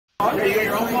Okay, you got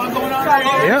your own vlog going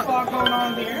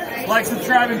on here? Yeah. Like,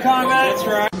 subscribe, and comment. That's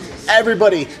right.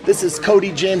 Everybody, this is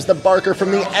Cody James the Barker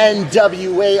from the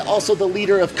NWA, also the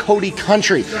leader of Cody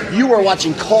Country. You are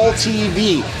watching Call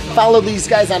TV. Follow these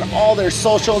guys on all their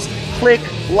socials. Click,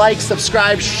 like,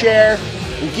 subscribe, share,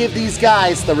 and give these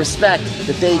guys the respect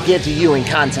that they give to you in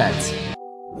content.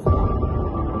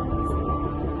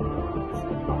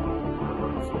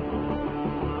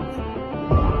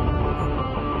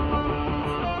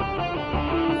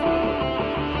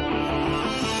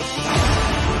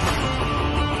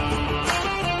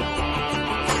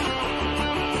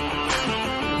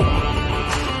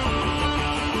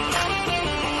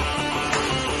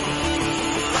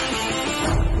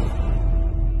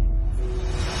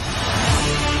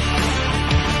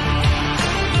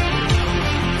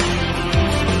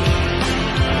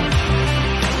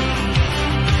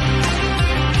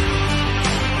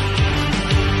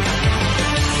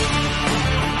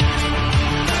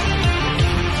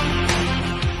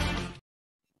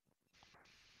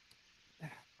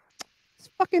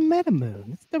 Fucking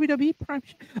MetaMoon. It's WWE Prime.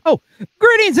 Oh,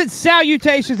 greetings and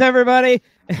salutations, everybody,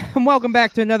 and welcome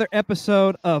back to another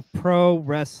episode of Pro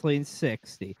Wrestling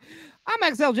 60.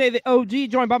 I'm Xlj the Og,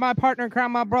 joined by my partner in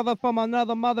crime, my brother from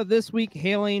another mother, this week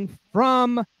hailing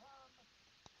from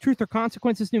Truth or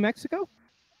Consequences, New Mexico,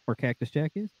 where Cactus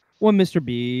Jack is. One Mr.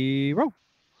 B-Roll.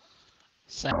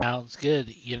 Sounds good.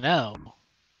 You know,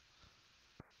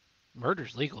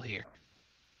 murder's legal here.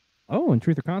 Oh, and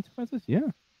Truth or Consequences? Yeah.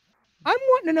 I'm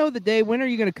wanting to know the day, when are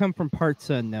you going to come from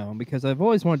Parts Unknown? Because I've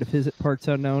always wanted to visit Parts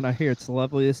Unknown. I hear it's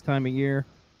lovely this time of year.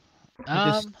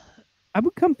 I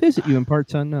would come visit you in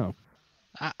Parts Unknown.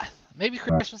 Maybe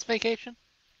Christmas vacation?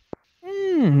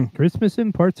 Christmas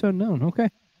in Parts Unknown. Okay.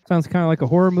 Sounds kind of like a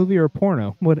horror movie or a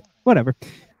porno. Whatever.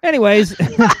 Anyways,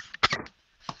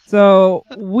 so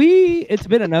it's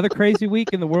been another crazy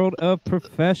week in the world of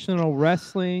professional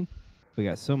wrestling. We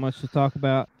got so much to talk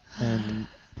about, and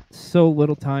so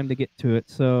little time to get to it.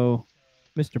 So,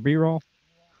 Mr. B-Roll,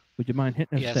 would you mind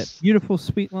hitting us that beautiful,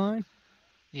 sweet line?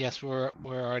 Yes, we're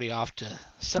already off to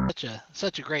such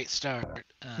a great start.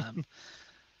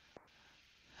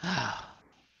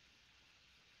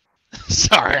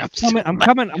 Sorry, I'm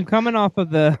coming off of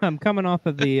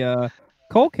the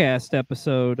Colecast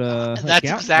episode. That's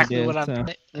exactly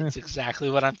what That's exactly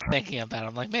what I'm thinking about.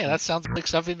 I'm like, man, that sounds like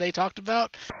something they talked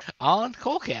about on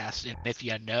Colecast. And if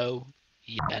you know,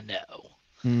 you know.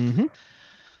 Mm-hmm. All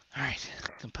right,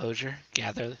 composure,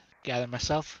 gather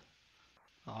myself.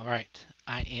 All right,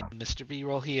 I am Mr.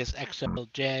 B-Roll. He is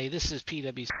Xlj. This is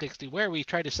PW60, where we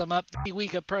try to sum up the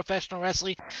week of professional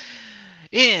wrestling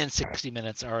in 60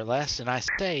 minutes or less. And I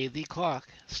say the clock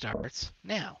starts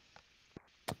now.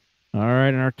 All right,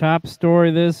 and our top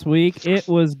story this week, it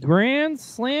was Grand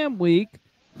Slam week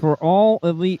for All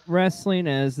Elite Wrestling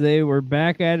as they were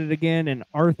back at it again in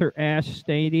Arthur Ashe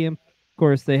Stadium. Of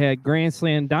course, they had Grand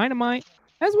Slam Dynamite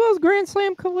as well as Grand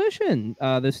Slam Collision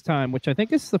this time, which I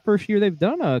think is the first year they've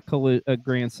done a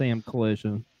Grand Slam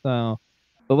Collision. So,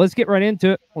 but let's get right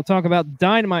into it. We'll talk about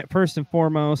Dynamite first and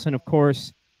foremost, and of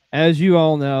course, as you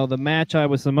all know, the match I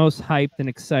was the most hyped and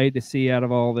excited to see out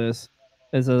of all this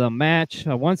is a match,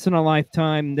 a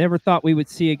once-in-a-lifetime, never thought we would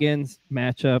see again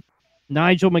matchup.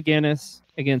 Nigel McGuinness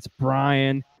against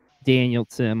Bryan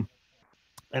Danielson.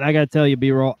 And I got to tell you,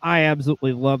 B-Roll, I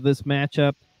absolutely love this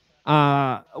matchup.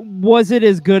 Was it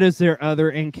as good as their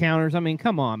other encounters? I mean,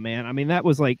 come on, man. I mean, that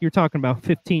was like, you're talking about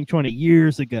 15, 20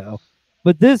 years ago.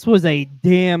 But this was a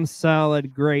damn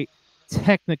solid, great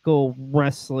technical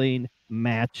wrestling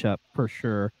matchup for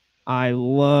sure. I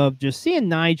love just seeing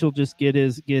Nigel just get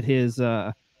his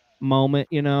moment,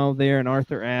 you know, there in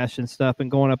Arthur Ashe and stuff, and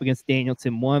going up against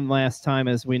Danielson one last time.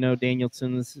 As we know,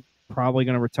 Danielson's probably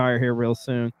going to retire here real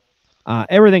soon.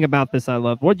 Everything about this I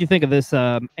loved. What did you think of this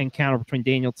encounter between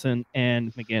Danielson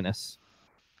and McGuinness?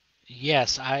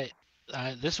 Yes,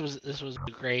 this was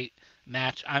a great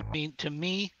match. I mean, to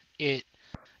me, it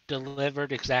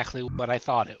delivered exactly what I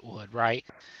thought it would, right?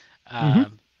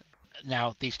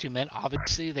 Now, these two men,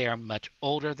 obviously, they are much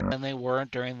older than they were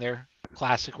during their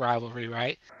classic rivalry,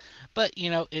 right? But,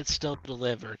 you know, it still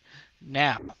delivered.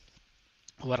 Now,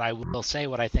 what I will say,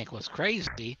 what I think was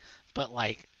crazy, but,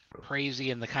 like, crazy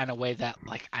in the kind of way that,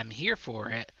 like, I'm here for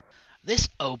it, this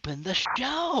opened the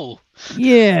show.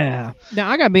 Yeah. Now,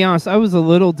 I got to be honest, I was a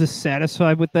little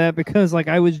dissatisfied with that because, like,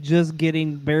 I was just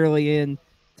getting barely in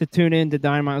to tune in to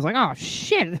Dynamite. I was like, oh,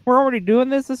 shit, we're already doing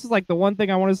this? This is, like, the one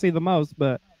thing I want to see the most,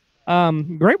 but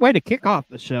great way to kick off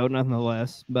the show,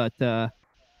 nonetheless. But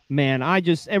man,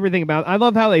 everything about I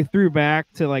love how they threw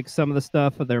back to like some of the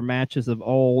stuff of their matches of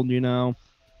old, you know,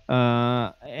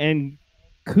 and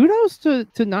kudos to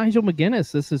Nigel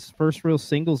McGuinness. This is his first real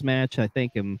singles match, I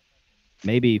think, in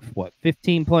maybe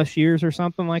 15 plus years or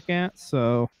something like that.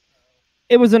 So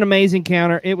it was an amazing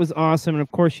counter. It was awesome. And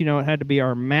of course, it had to be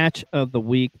our match of the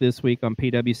week this week on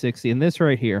PW60. And this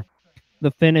right here,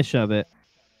 the finish of it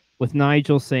with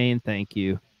Nigel saying thank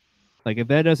you. Like, if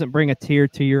that doesn't bring a tear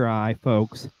to your eye,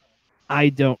 folks, I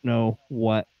don't know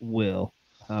what will.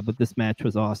 But this match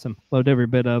was awesome. Loved every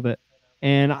bit of it.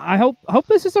 And I hope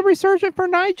this is a resurgence for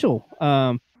Nigel.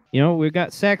 We've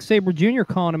got Zack Sabre Jr.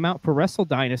 calling him out for Wrestle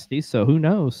Dynasty, so who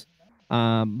knows?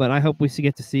 But I hope we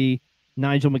get to see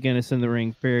Nigel McGuinness in the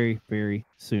ring very, very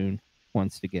soon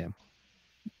once again.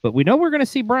 But we know we're going to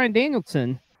see Bryan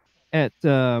Danielson at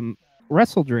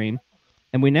Wrestle Dream,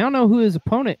 and we now know who his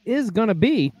opponent is going to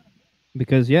be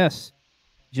because, yes,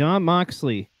 Jon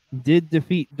Moxley did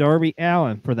defeat Darby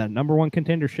Allin for that #1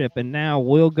 contendership, and now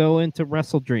will go into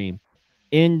Wrestle Dream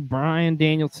in Bryan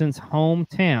Danielson's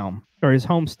hometown, or his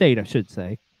home state, I should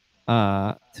say,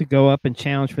 to go up and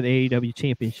challenge for the AEW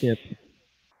Championship.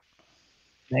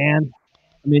 Man,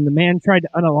 I mean, the man tried to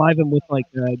unalive him with like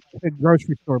a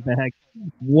grocery store bag.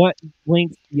 What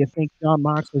lengths do you think Jon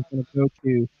Moxley's going to go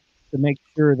to make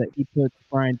sure that he puts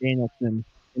Bryan Danielson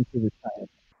into the title?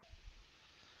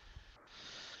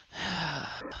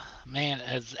 Man,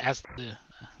 as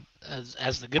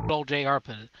the good old JR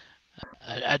put it,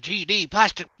 a GD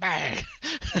plastic bag.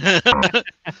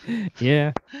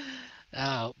 Yeah.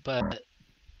 But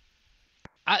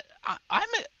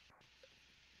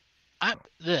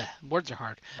the words are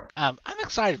hard. I'm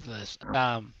excited for this.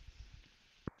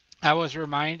 I was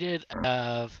reminded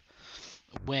of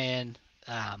when,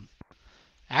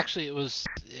 actually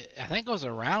I think it was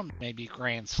around maybe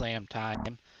Grand Slam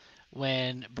time,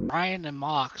 when Bryan and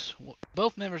Mox,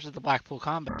 both members of the Blackpool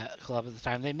Combat Club at the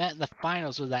time, they met in the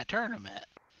finals of that tournament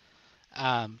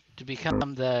to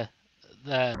become the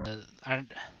I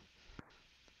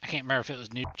can't remember if it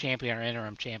was new champion or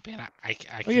interim champion. I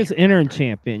guess interim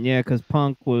champion, yeah, because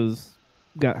Punk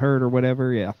got hurt or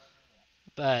whatever, yeah.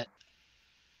 But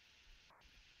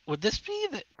would this be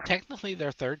technically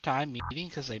their third time meeting?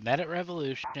 Because they met at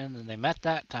Revolution and they met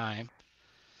that time.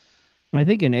 I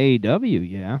think in AEW,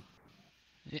 yeah.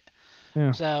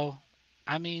 Yeah. So,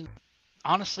 I mean,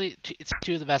 honestly, it's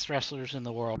two of the best wrestlers in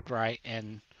the world, right?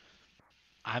 And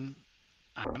I'm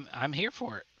here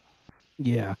for it.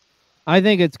 Yeah. I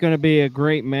think it's going to be a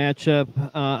great matchup.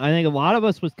 I think a lot of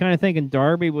us was kind of thinking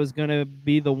Darby was going to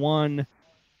be the one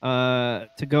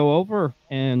to go over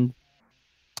and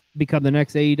become the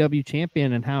next AEW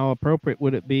champion, and how appropriate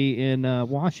would it be in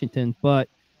Washington. But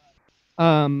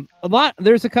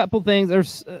there's a couple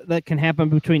things that can happen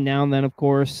between now and then, of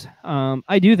course.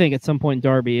 I do think at some point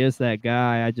Darby is that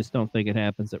guy. I just don't think it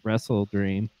happens at Wrestle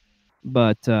Dream.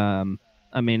 But,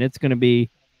 I mean, it's going to be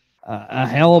a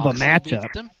hell of a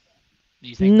matchup.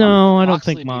 No, I don't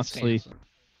think Moxley.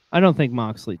 I don't think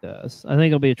Moxley does. I think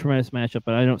it'll be a tremendous matchup,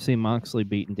 but I don't see Moxley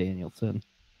beating Danielson.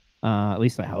 At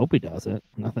least I hope he doesn't.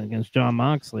 Nothing against Jon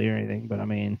Moxley or anything, but I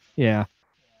mean, yeah.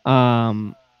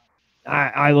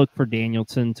 I look for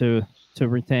Danielson to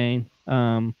retain,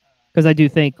 because I do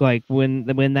think like when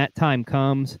that time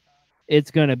comes,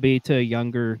 it's going to be to a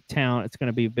younger talent. It's going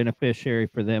to be a beneficiary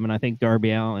for them, and I think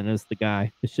Darby Allin is the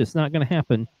guy. It's just not going to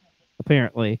happen,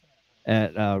 apparently,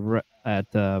 at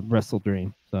Wrestle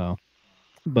Dream. So,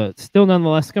 but still,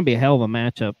 nonetheless, it's going to be a hell of a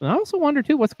matchup. And I also wonder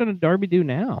too, what's going to Darby do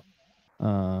now?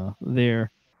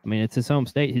 There. I mean, it's his home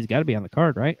state. He's got to be on the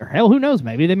card, right? Or hell, who knows?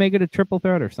 Maybe they make it a triple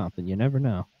threat or something. You never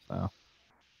know. So,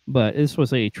 but this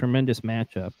was a tremendous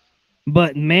matchup.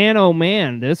 But man, oh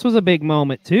man, this was a big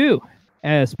moment too,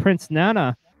 as Prince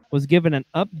Nana was given an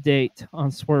update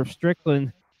on Swerve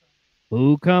Strickland.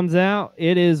 Who comes out?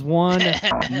 It is one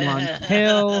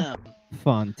Montel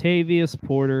Fontavious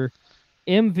Porter.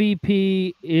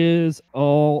 MVP is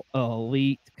all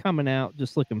elite, coming out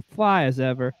just looking fly as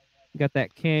ever. Got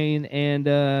that cane and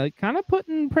kind of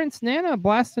putting Prince Nana,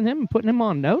 blasting him and putting him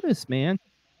on notice, man.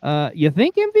 You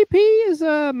think MVP is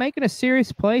making a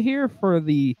serious play here for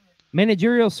the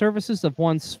managerial services of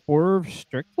one Swerve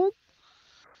Strickland?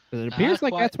 It appears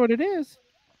like that's what it is.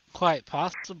 Quite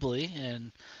possibly,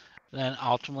 and then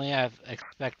ultimately I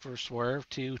expect for Swerve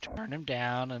to turn him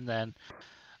down, and then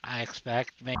I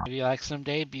expect maybe like some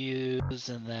debuts,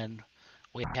 and then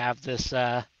we have this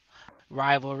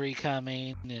rivalry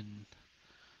coming,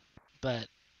 but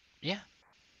yeah.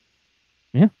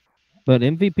 But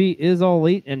MVP is all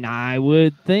elite, and I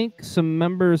would think some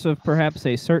members of perhaps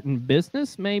a certain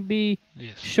business may be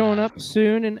showing up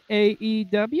soon in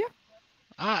AEW.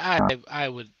 I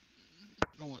would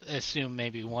assume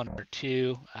maybe one or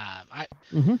two.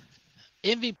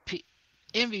 MVP.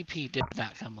 MVP did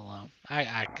not come alone.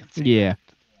 I can see Yeah. that.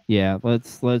 Yeah,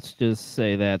 let's just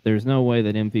say that there's no way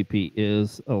that MVP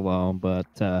is alone, but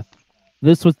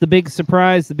this was the big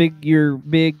surprise, your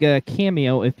big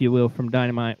cameo, if you will, from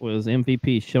Dynamite was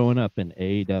MVP showing up in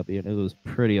AEW, and it was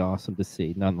pretty awesome to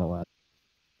see, nonetheless.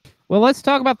 Well, let's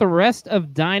talk about the rest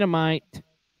of Dynamite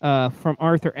from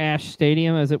Arthur Ashe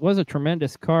Stadium, as it was a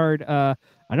tremendous card. I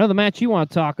know the match you want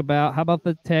to talk about. How about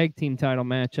the tag team title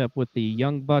matchup with the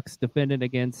Young Bucks defending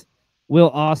against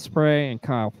Will Ospreay and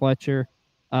Kyle Fletcher?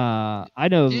 I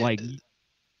know, It like,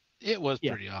 it was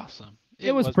yeah, pretty awesome. it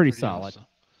It was was pretty pretty solid. awesome.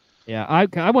 Yeah,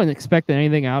 I wasn't expecting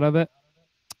anything out of it,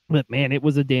 but man, it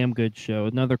was a damn good show.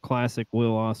 Another classic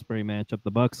Will Ospreay matchup.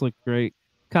 The Bucks looked great.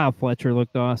 Kyle Fletcher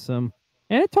looked awesome,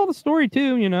 and it told a story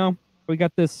too. We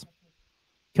got this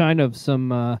kind of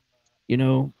some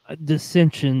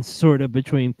dissension sort of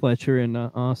between Fletcher and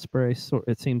Ospreay. So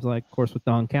it seems like, of course, with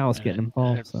Don Callis And getting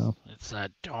involved. So it's a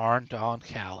darn Don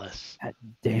Callis. that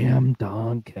damn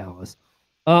Don Callis.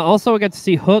 Also, I got to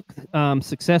see Hook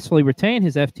successfully retain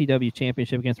his FTW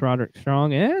championship against Roderick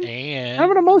Strong, and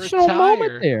have an emotional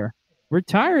moment there.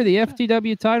 Retire the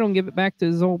FTW title and give it back to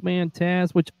his old man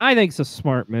Taz, which I think is a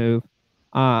smart move.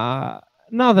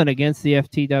 Nothing against the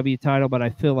FTW title, but I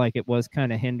feel like it was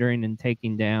kind of hindering and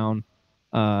taking down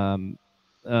um,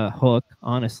 Hook.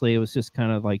 Honestly, it was just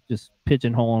kind of like just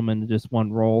pigeonhole him into just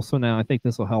one role. So now I think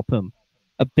this will help him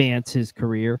advance his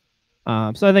career.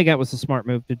 So I think that was a smart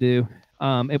move to do.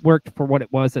 It worked for what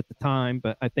it was at the time,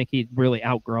 but I think he'd really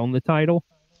outgrown the title.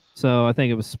 So I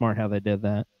think it was smart how they did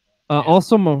that.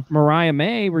 Also, Mariah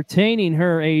May retaining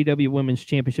her AEW Women's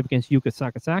Championship against Yuka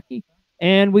Sakazaki,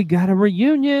 and we got a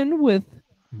reunion with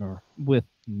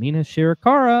Mina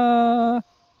Shirakawa.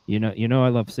 You know, I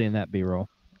love seeing that B-roll.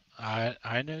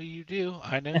 I know you do.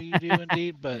 I know you do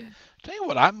indeed. But tell you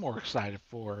what, I'm more excited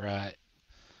for.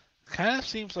 Kind of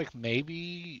seems like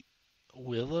maybe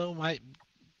Willow might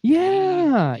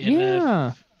Yeah, be in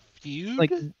a feud.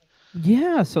 like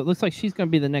yeah. So it looks like she's going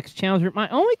to be the next challenger. My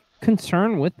only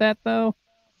concern with that, though,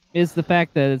 is the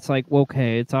fact that it's like, well,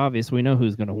 okay, it's obvious we know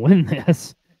who's going to win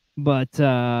this. But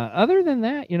other than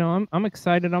that, I'm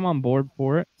excited. I'm on board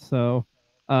for it. So,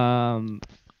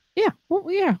 yeah,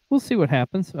 we'll see what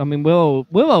happens. I mean,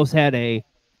 Willow's had an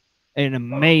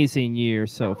amazing year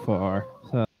so far.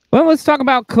 So, well, let's talk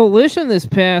about Collision this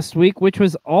past week, which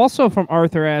was also from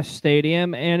Arthur Ashe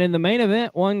Stadium, and in the main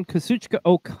event, one Kazuchika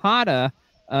Okada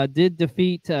did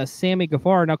defeat Sammy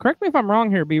Guevara. Now, correct me if I'm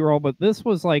wrong here, B-roll, but this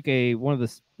was like one of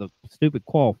the stupid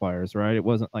qualifiers, right? It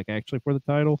wasn't like actually for the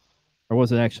title, or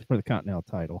was it actually for the Continental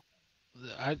title?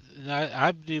 I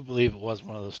do believe it was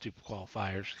one of those stupid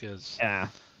qualifiers because Yeah.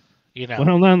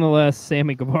 Well, nonetheless,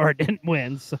 Sammy Guevara didn't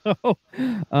win. So, but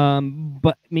I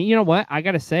mean, you know what? I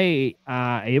gotta say,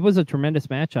 it was a tremendous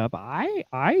matchup.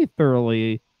 I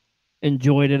thoroughly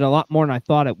enjoyed it a lot more than I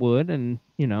thought it would. And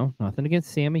nothing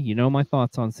against Sammy. You know my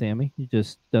thoughts on Sammy. He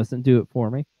just doesn't do it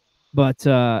for me. But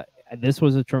this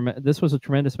was a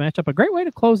tremendous matchup. A great way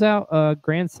to close out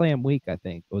Grand Slam week. I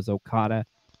think it was Okada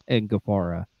and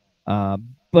Guevara.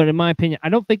 But in my opinion, I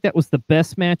don't think that was the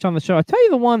best match on the show. I'll tell you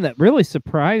the one that really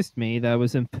surprised me that I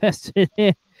was invested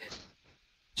in.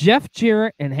 Jeff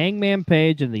Jarrett and Hangman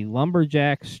Page in the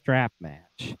Lumberjack strap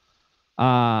match.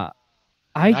 I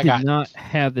did not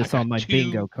have this on my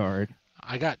bingo card.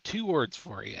 I got 2 words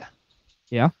for you.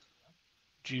 Yeah?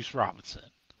 Juice Robinson.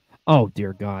 Oh,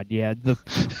 dear God. Yeah. The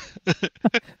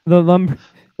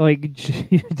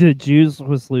the Juice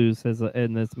was loose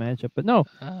in this matchup. But no,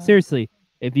 seriously.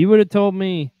 If you would have told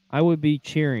me, I would be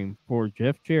cheering for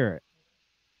Jeff Jarrett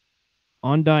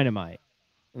on Dynamite,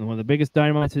 and one of the biggest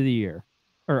Dynamites of the year,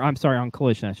 or I'm sorry, on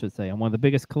Collision, I should say, on one of the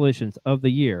biggest collisions of the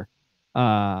year,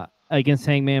 against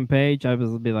Hangman Page, I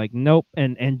would be like, nope.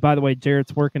 And by the way,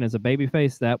 Jarrett's working as a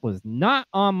babyface. That was not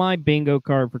on my bingo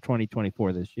card for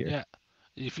 2024 this year. Yeah,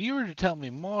 if you were to tell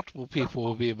me multiple people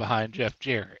will be behind Jeff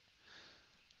Jarrett,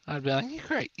 I'd be like,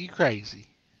 you crazy,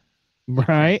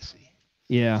 right? Crazy.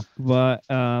 Yeah, but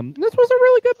this was a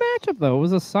really good matchup, though. It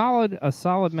was a solid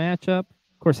matchup.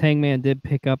 Of course, Hangman did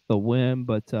pick up the win,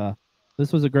 but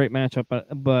this was a great matchup.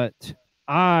 But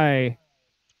I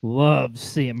love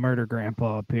seeing Murder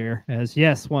Grandpa up here, as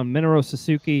yes, one Minoru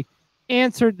Suzuki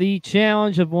answered the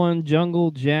challenge of one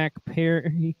Jungle Jack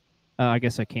Perry. I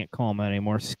guess I can't call him that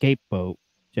anymore. Scapegoat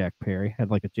Jack Perry.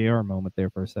 Had like a JR moment there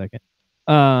for a second.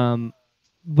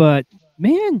 But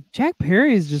man, Jack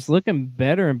Perry is just looking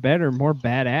better and better, more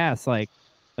badass. Like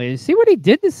see what he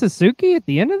did to Suzuki at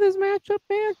the end of this matchup,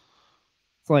 man?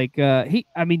 It's like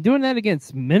doing that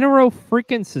against Minoru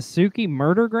freaking Suzuki,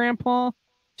 Murder Grandpa,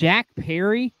 Jack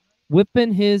Perry,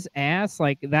 whipping his ass.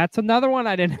 Like, that's another one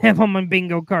I didn't have on my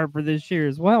bingo card for this year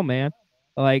as well, man.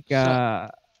 Like,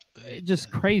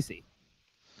 just crazy.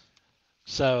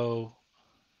 So,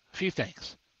 a few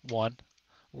things. One,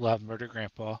 love Murder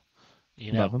Grandpa.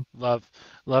 You Love know, him.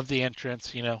 love the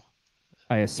entrance.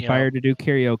 I aspire to do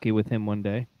karaoke with him one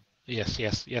day. Yes,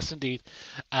 indeed.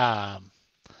 But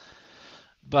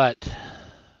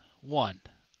one,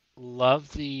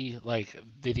 love the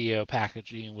video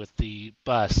packaging with the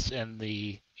bus and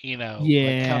the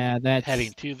Yeah, that's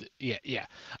heading to the yeah.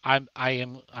 I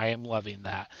am loving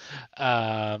that.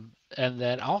 And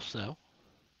then also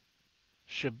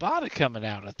Shibata coming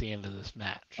out at the end of this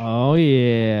match. Oh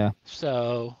yeah.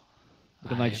 So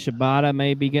Looking like Shibata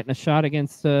may be getting a shot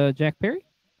against Jack Perry.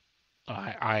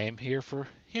 I am here for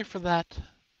that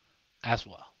as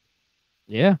well.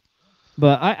 Yeah.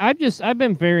 But I've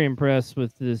been very impressed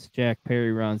with this Jack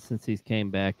Perry run since he's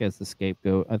came back as the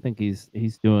scapegoat. I think he's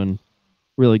doing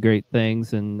really great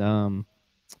things, and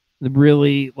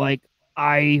really, like,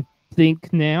 I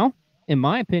think now, in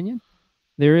my opinion,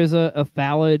 there is a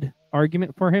valid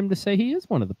argument for him to say he is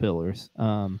one of the pillars.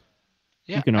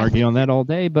 You can argue on that all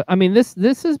day, but I mean, this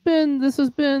has been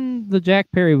the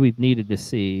Jack Perry we've needed to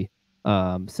see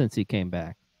since he came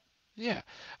back. Yeah,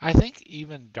 I think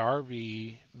even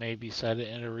Darby maybe said it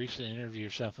in a recent interview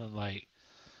or something like,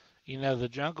 the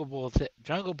Jungle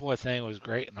Boy thing was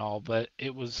great and all, but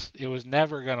it was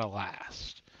never gonna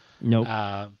last. Nope.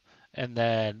 And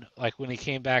then like when he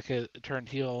came back, it turned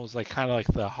heel. It was like kind of like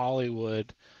the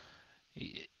Hollywood.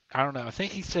 I don't know. I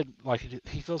think he said like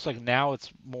he feels like now it's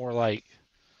more like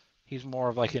he's more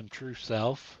of like his true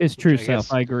self. His true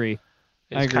self. I agree.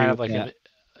 It's kind of like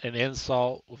an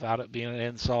insult without it being an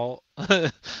insult.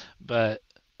 But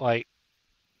like,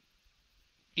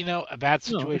 a bad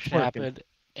situation happened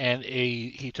and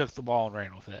he took the ball and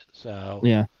ran with it. So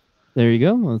yeah, there you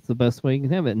go. That's the best way you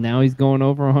can have it. Now he's going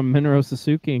over on Minoru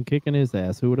Suzuki and kicking his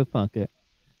ass. Who would have thunk it?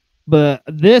 But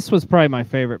this was probably my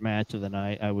favorite match of the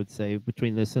night, I would say,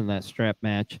 between this and that strap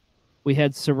match. We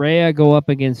had Saraya go up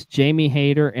against Jamie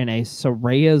Hayter in a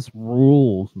Saraya's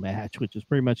Rules match, which is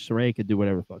pretty much Saraya could do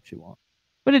whatever the fuck she wants.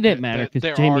 But it didn't matter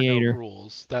because Jamie Hayter. No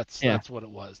rules. That's what it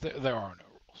was. There are no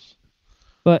rules.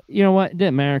 But you know what? It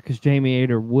didn't matter because Jamie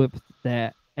Hayter whipped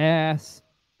that ass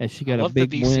as she got a big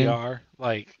the VCR. Win.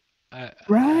 Like,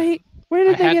 right? Where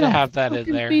did they get to have that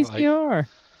in there? VCR.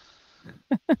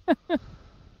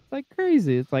 It's like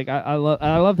crazy. It's like I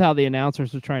loved how the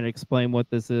announcers were trying to explain what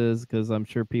this is, because I'm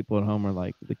sure people at home are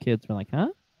like, the kids were like, huh?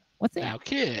 What's that? Now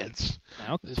kids.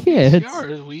 Kids.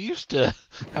 VCR, we used to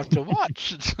have to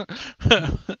watch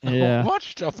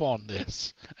watch stuff on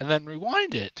this and then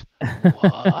rewind it.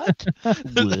 What?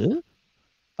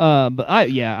 But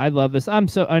I love this.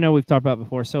 I know we've talked about it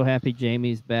before. So happy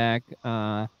Jamie's back.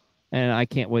 And I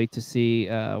can't wait to see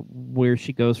where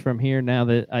she goes from here. Now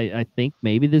that I think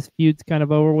maybe this feud's kind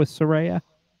of over with Saraya.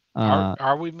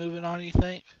 Are we moving on? You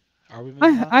think? Are we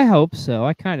moving on? I hope so.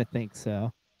 I kind of think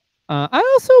so.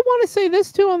 I also want to say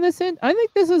this too on this end. I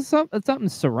think this is something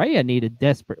Saraya needed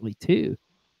desperately too,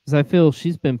 because I feel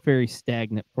she's been very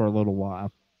stagnant for a little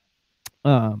while.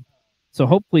 So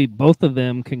hopefully both of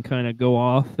them can kind of go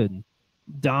off and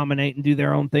dominate and do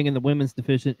their own thing in the women's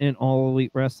division in All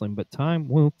Elite Wrestling. But time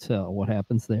will tell what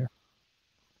happens there.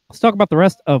 Let's talk about the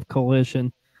rest of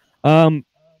Collision.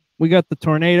 We got the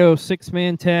Tornado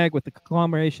 6-man tag with the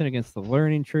conglomeration against the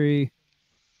Learning Tree.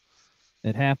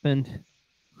 It happened.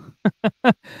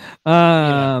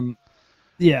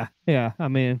 Yeah. I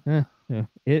mean,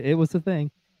 it was a thing.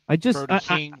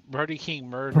 Brody King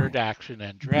murdered Action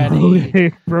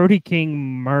Andretti. Brody King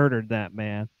murdered that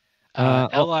man.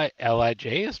 LIJ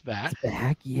is back.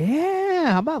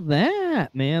 Yeah. How about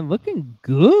that, man? Looking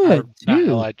good too. Not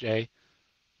LIJ.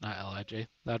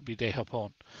 That'd be De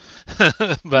Japón.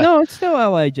 But no, it's still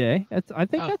LIJ. I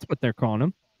think that's what they're calling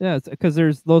him. Yeah, because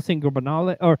there's Los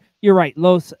Ingobernables, or you're right,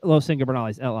 Los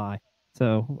Ingobernables, LI.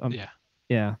 So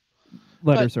yeah,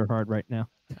 letters are hard right now.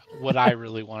 What I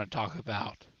really want to talk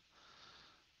about,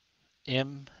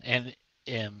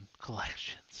 M&M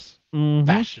Collections,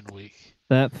 Fashion Week.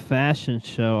 That fashion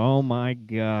show, oh my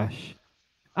gosh.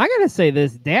 I gotta say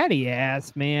this, daddy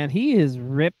ass, man, he is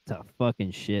ripped to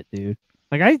fucking shit, dude.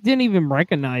 Like, I didn't even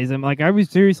recognize him. Like, I was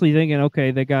seriously thinking,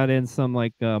 okay, they got in some,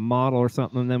 like, model or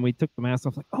something, and then we took the mask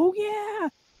off. Like, oh, yeah,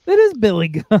 that is Billy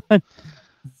Gunn.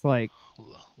 It's like...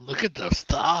 Look at those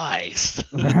thighs.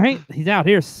 Right? He's out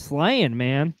here slaying,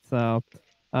 man. So,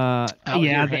 out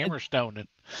here hammerstoning.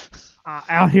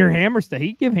 Out here Hammerstone.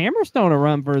 He'd give Hammerstone a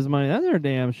run for his money. That's our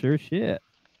damn sure shit.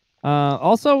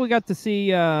 Also, we got to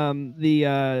see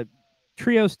the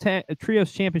Trios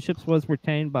Championships was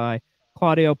retained by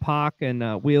Claudio Pac and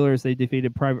Wheeler as they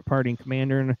defeated Private Party and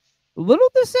Commander. And a little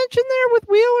dissension there with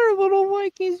Wheeler. A little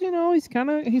like he's kind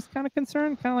of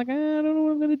concerned, kind of like, I don't know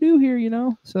what I'm gonna do here,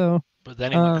 So, But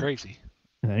then he went crazy.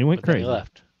 And then he went crazy. Then he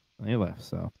left. And he left.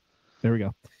 So there we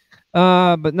go.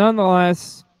 But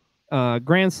nonetheless,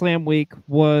 Grand Slam week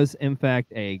was in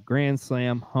fact a Grand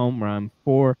Slam home run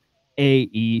for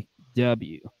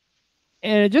AEW.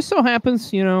 And it just so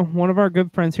happens, one of our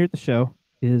good friends here at the show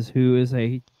is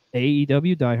a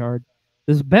AEW diehard.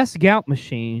 This Best Gout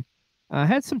Machine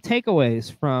had some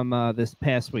takeaways from this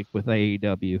past week with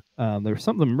AEW. There was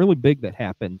something really big that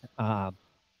happened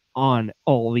on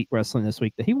All Elite Wrestling this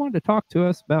week that he wanted to talk to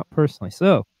us about personally.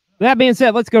 So, that being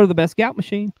said, let's go to the Best Gout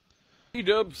Machine.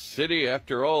 P-Dub City,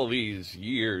 after all these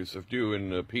years of doing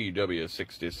PW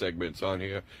 60 segments on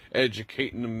here,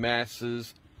 educating the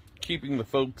masses, keeping the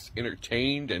folks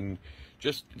entertained, and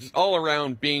just all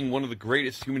around being one of the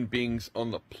greatest human beings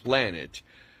on the planet,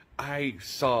 I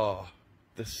saw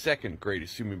the second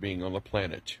greatest human being on the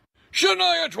planet.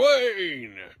 Shania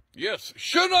Twain! Yes,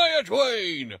 Shania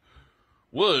Twain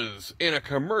was in a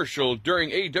commercial during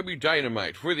AEW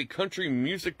Dynamite for the Country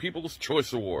Music People's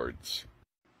Choice Awards.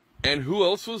 And who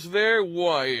else was there?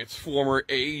 Why, it's former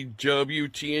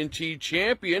AEW TNT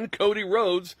champion Cody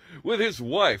Rhodes with his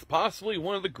wife, possibly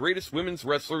one of the greatest women's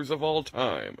wrestlers of all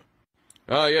time.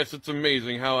 Ah, yes, it's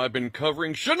amazing how I've been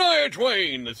covering Shania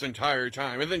Twain this entire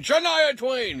time, and then Shania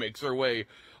Twain makes her way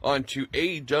onto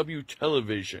AEW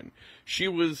television. She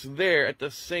was there at the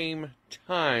same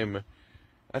time.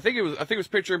 I think it was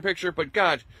picture in picture, but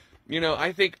God,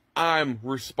 I think I'm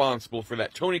responsible for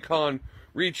that. Tony Khan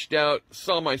reached out,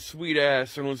 saw my sweet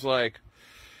ass, and was like,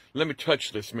 let me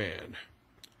touch this man.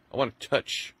 I want to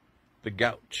touch the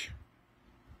gout.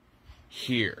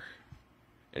 Here.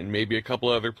 And maybe a couple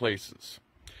other places.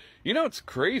 It's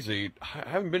crazy. I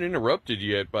haven't been interrupted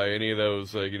yet by any of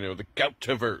those, the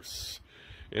Goutiverse.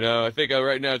 I think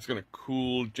right now it's going to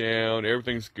cool down.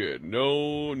 Everything's good.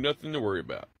 Nothing to worry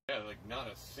about. Yeah, not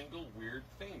a single weird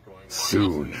thing going on.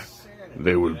 Soon,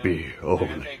 there will be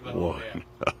only one.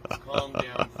 Calm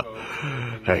down, folks.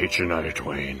 Hey, Shania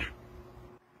Twain.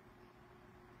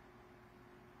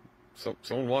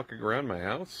 Someone walking around my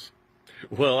house?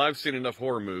 Well, I've seen enough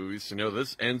horror movies to know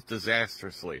this ends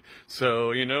disastrously.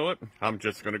 So, you know what? I'm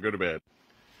just gonna go to bed.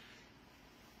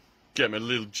 Get my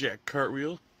little Jack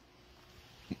cartwheel.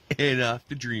 Head off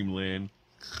to dreamland.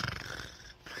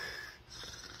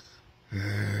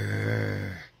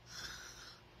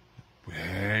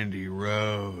 Andy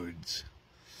Rhodes.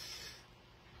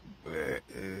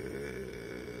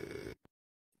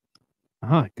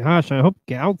 Oh gosh, I hope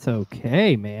Gout's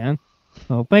okay, man.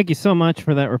 Well, thank you so much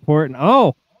for that report.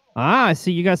 And I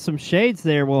see you got some shades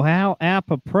there. Well, how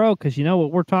apropos, because you know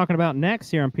what we're talking about next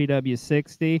here on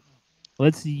PW60.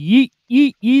 Let's yeet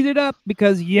it up,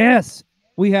 because yes,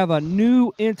 we have a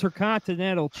new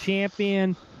Intercontinental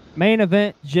Champion. Main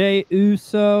event, Jey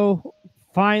Uso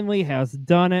finally has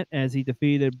done it as he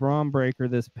defeated Braun Breaker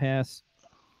this past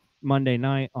Monday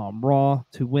night on Raw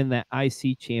to win that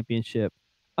IC Championship.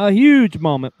 A huge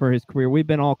moment for his career. We've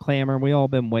been all clamoring. We all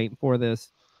been waiting for this.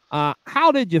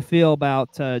 How did you feel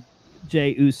about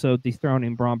Jey Uso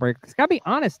dethroning Braun Breaker? Because gotta be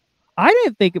honest, I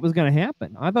didn't think it was going to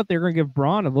happen. I thought they were going to give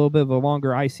Braun a little bit of a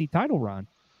longer IC title run.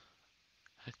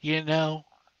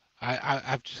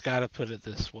 I've just got to put it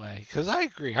this way, because I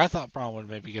agree. I thought Braun would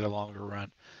maybe get a longer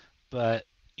run, but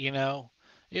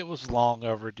it was long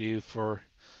overdue for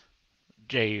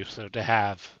Jey Uso to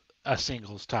have a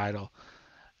singles title.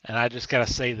 And I just gotta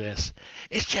say this: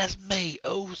 it's just me,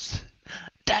 Oos.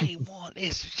 Day one,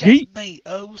 it's just me,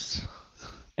 Oos.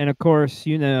 And of course,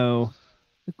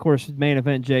 main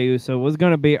event Jey Uso was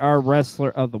going to be our wrestler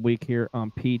of the week here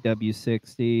on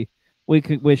PW60. We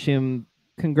could wish him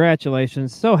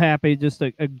congratulations. So happy, just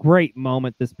a great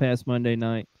moment this past Monday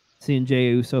night, seeing Jey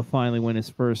Uso finally win his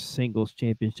first singles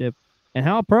championship. And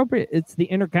how appropriate, it's the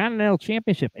Intercontinental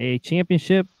Championship, a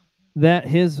championship that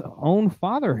his own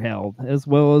father held, as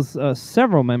well as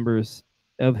several members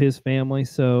of his family.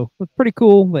 So it's pretty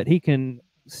cool that he can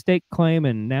stake claim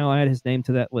and now add his name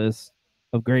to that list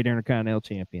of great Intercontinental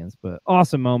champions. But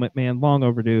awesome moment, man. Long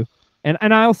overdue. And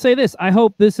I'll say this. I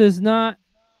hope this is not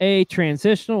a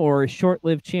transitional or a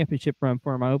short-lived championship run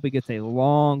for him. I hope he gets a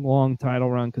long, long title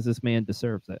run, because this man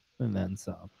deserves it. And then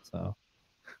some. So,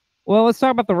 well, let's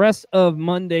talk about the rest of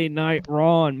Monday Night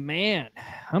Raw. And man,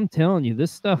 I'm telling you,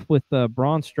 this stuff with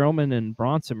Braun Strowman and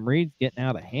Bronson Reed getting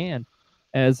out of hand,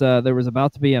 as there was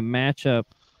about to be a matchup.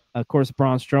 Of course,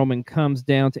 Braun Strowman comes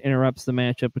down to interrupts the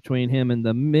matchup between him and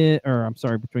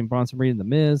between Bronson Reed and The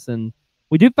Miz. And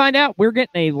we do find out we're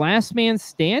getting a last man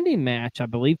standing match, I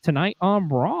believe, tonight on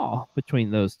Raw between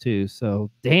those two.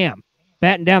 So, damn,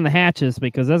 batten down the hatches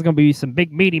because there's going to be some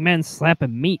big meaty men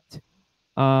slapping meat.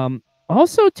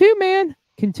 Also, too, man,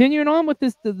 continuing on with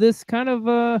this kind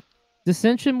of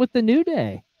dissension with the New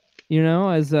Day. You know,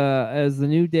 as the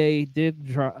New Day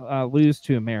did lose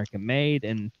to American Made,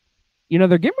 and you know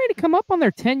they're getting ready to come up on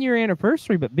their 10-year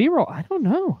anniversary. But B-roll, I don't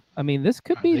know. I mean, this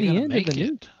could be the end of the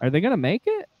new. Are they going to make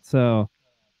it? So,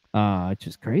 it's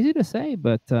just crazy to say,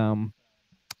 but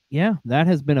yeah, that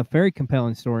has been a very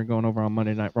compelling story going over on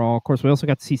Monday Night Raw. Of course, we also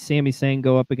got to see Sami Zayn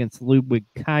go up against Ludwig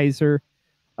Kaiser.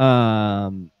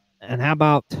 And how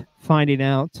about finding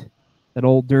out that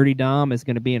old Dirty Dom is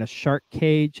going to be in a shark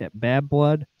cage at Bad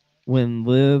Blood when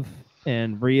Liv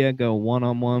and Rhea go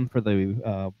one-on-one for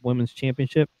the women's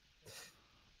championship?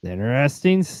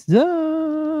 Interesting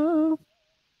stuff.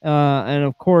 And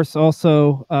of course,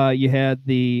 also you had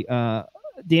the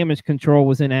Damage Control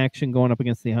was in action going up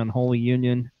against the Unholy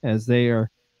Union as they are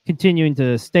continuing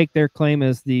to stake their claim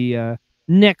as the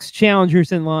next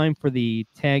challengers in line for the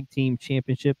tag team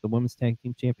championship, the women's tag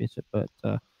team championship. But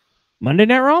Monday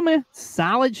Night Raw, man,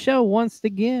 solid show once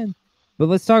again. But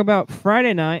let's talk about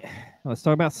Friday night. Let's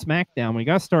talk about SmackDown. We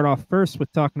got to start off first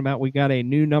with talking about we got a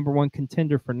new #1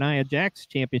 contender for Nia Jax's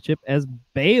championship as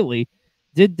Bayley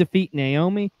did defeat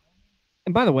Naomi.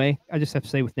 And by the way, I just have to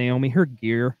say with Naomi, her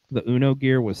gear, the Uno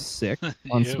gear, was sick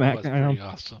on SmackDown. Was pretty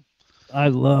awesome. I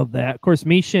love that. Of course,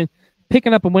 Misha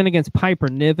picking up a win against Piper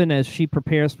Niven as she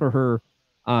prepares for her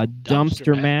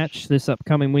dumpster match this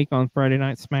upcoming week on Friday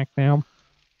Night SmackDown.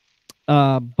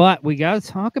 But we got to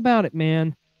talk about it,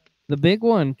 man. The big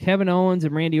one, Kevin Owens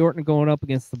and Randy Orton going up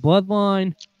against the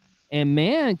Bloodline. And,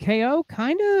 man, KO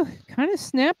kind of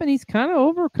snapping. He's kind of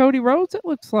over Cody Rhodes, it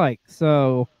looks like.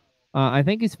 So I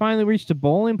think he's finally reached a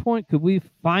boiling point. Could we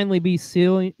finally be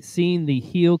seeing the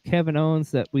heel Kevin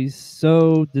Owens that we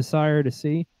so desire to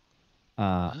see?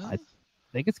 I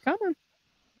think it's coming.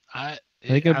 I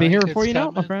think it'll be here before you know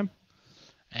it, my friend.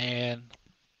 And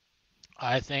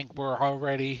I think we're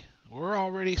already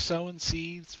sowing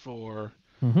seeds for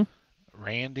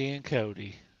Randy and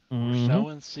Cody. We're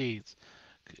sowing seeds.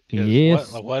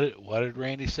 Yes. What did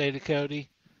Randy say to Cody?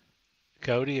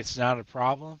 Cody, it's not a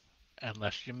problem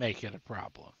unless you make it a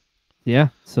problem. Yeah.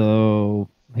 So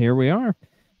here we are.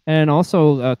 And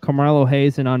also, Carmelo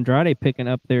Hayes and Andrade picking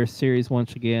up their series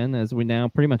once again, as we now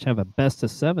pretty much have a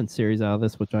best-of-7 series out of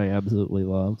this, which I absolutely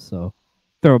love. So,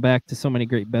 throwback to so many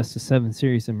great best-of-7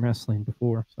 series in wrestling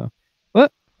before. So,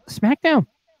 but SmackDown,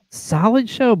 solid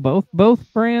show.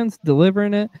 Both brands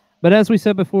delivering it. But as we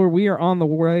said before, we are on the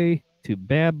way to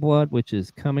Bad Blood, which is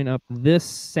coming up this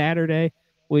Saturday.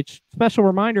 Which special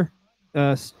reminder,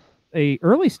 a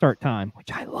early start time,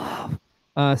 which I love,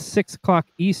 6 o'clock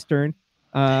Eastern.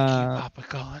 Thank you, Papa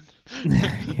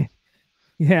Khan.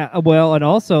 Yeah, well, and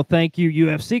also thank you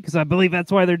UFC, because I believe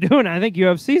that's why they're doing it. I think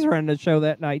UFC's running the show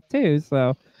that night too.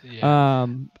 So,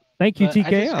 thank you,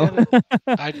 TKO.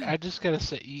 I just gotta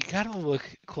say, you gotta look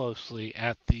closely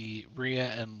at the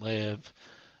Rhea and Liv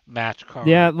match card.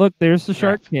 Yeah, look, there's the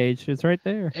shark cage. It's right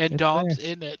there. And Dom's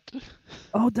in it.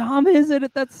 Oh, Dom is in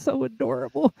it. That's so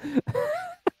adorable.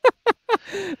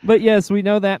 But yes, we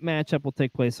know that matchup will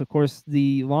take place. Of course,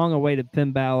 the long-awaited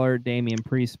Finn Balor, Damian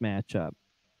Priest matchup.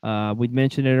 We'd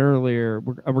mentioned it earlier.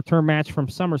 A return match from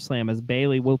SummerSlam as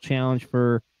Bayley will challenge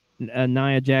for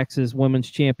Nia Jax's Women's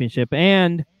Championship.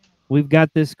 And we've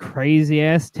got this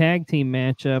crazy-ass tag team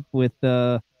matchup with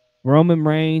Roman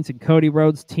Reigns and Cody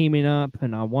Rhodes teaming up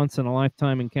in a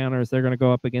once-in-a-lifetime encounter as they're going to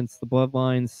go up against the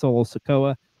Bloodline, Solo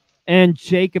Sikoa, and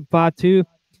Jacob Fatu.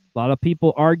 A lot of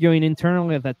people arguing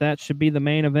internally that should be the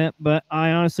main event, but I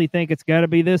honestly think it's got to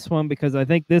be this one because I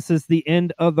think this is the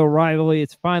end of the rivalry.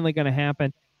 It's finally going to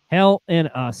happen. Hell in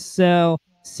a Cell,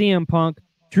 CM Punk,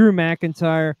 Drew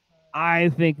McIntyre. I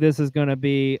think this is going to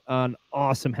be an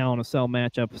awesome Hell in a Cell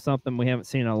matchup, something we haven't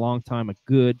seen in a long time, a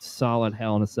good, solid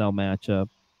Hell in a Cell matchup.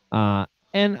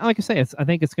 And like I say, I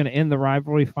think it's going to end the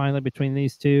rivalry finally between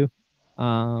these two.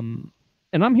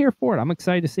 And I'm here for it. I'm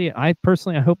excited to see it. I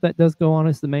hope that does go on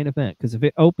as the main event because if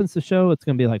it opens the show, it's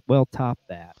going to be like, well, top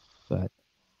that. But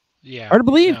yeah, hard to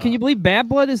believe. Can you believe Bad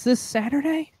Blood is this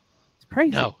Saturday? It's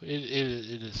crazy. No, it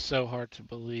is so hard to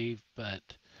believe, but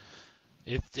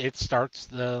it starts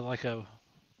a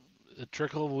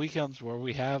trickle of weekends where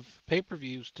we have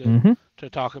pay-per-views to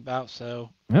talk about. So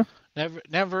yeah.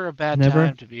 Never a bad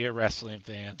time to be a wrestling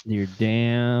fan. You're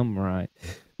damn right.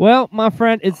 Well, my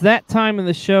friend, it's that time of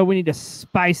the show. We need to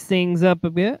spice things up a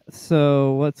bit.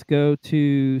 So let's go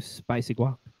to Spicy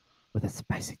Guac with a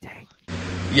spicy take.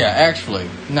 Yeah, actually,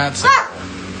 not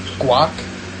guac.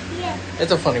 Yeah.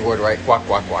 It's a funny word, right? Guac,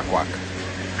 guac, guac, guac.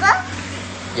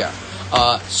 Yeah.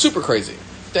 Super crazy.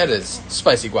 That is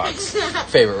Spicy Guac's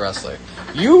favorite wrestler.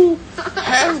 You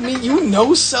have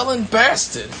me, selling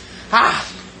bastard.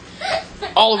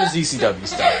 All of his ECW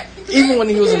stuff. Even when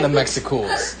he was in the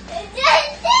Mexicools.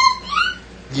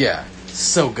 Yeah.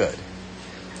 So good.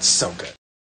 So good.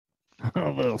 A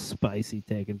little spicy,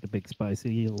 taking the big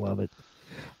spicy. You love it.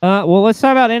 Well, let's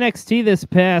talk about NXT this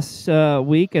past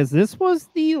week, as this was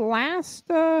the last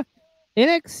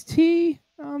NXT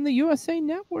on the USA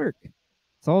Network.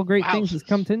 It's all great things that's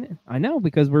come to. I know,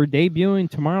 because we're debuting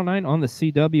tomorrow night on the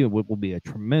CW. It will be a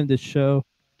tremendous show.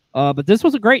 But this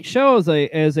was a great show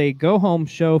as a go home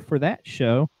show for that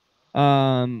show.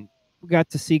 We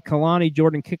got to see Kalani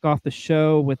Jordan kick off the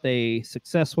show with a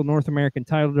successful North American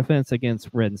title defense against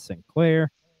Red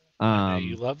Sinclair. I know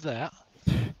you love that.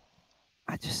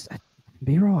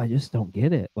 B-roll, I just don't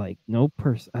get it. Like, no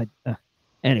person.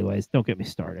 Anyways, don't get me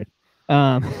started.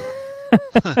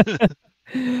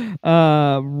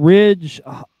 Ridge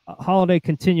Holiday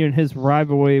continuing his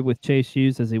rivalry with Chase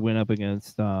Hughes as he went up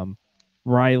against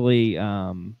Riley.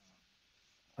 I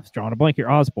was drawing a blank here.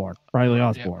 Riley Osborne.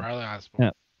 Yeah, Riley Osborne.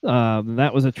 Yeah.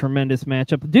 That was a tremendous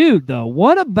matchup, dude. Though,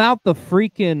 what about the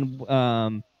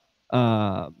freaking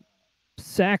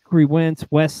Zachary Wentz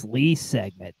Wes Lee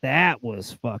segment? That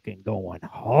was fucking going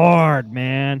hard,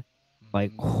 man.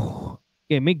 Like,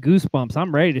 gave me goosebumps.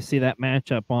 I'm ready to see that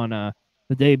matchup on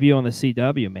the debut on the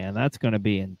CW, man. That's going to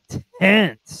be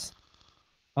intense.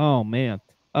 Oh, man.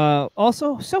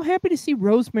 Also, so happy to see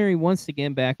Rosemary once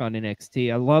again back on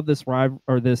NXT. I love this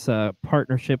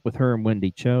partnership with her and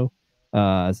Wendy Cho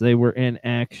as they were in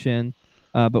action.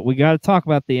 But we got to talk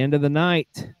about the end of the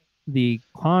night, the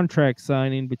contract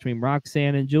signing between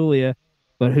Roxanne and Julia.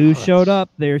 But who showed up?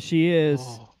 There she is.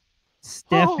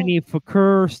 Stephanie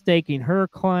Fakur staking her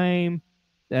claim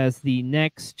as the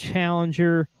next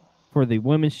challenger for the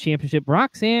women's championship.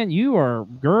 Roxanne, you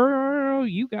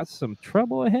got some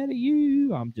trouble ahead of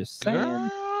you. I'm just saying.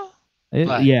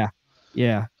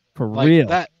 Yeah, for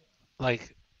real.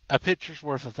 Like a picture's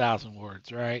worth 1,000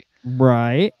 words, right?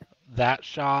 Right. That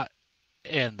shot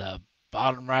in the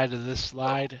bottom right of this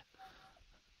slide.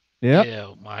 Yeah.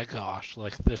 Oh my gosh!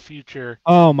 Like the future.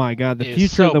 Oh my God, the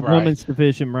future of the bright. women's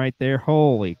division right there.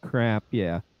 Holy crap!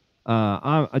 Yeah.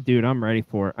 I'm ready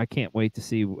for it. I can't wait to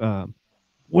see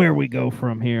where we go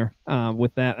from here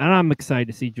with that. And I'm excited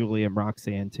to see Julia and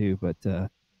Roxanne too. But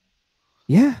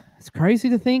yeah, it's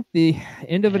crazy to think the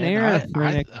end of an era.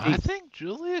 I think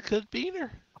Julia could beat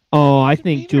her. Oh, I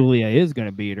think Julia is going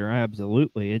to beat her.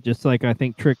 Absolutely. It's just like I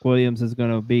think Trick Williams is going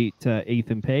to beat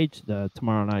Ethan Page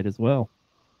tomorrow night as well.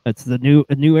 That's a new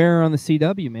era on the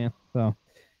CW, man. So,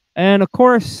 and of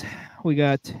course, we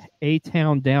got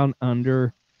A-Town Down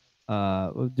Under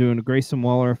doing a Grayson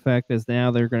Waller effect, as now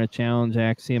they're going to challenge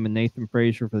Axiom and Nathan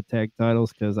Frazier for the tag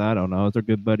titles because, I don't know, as their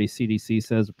good buddy CDC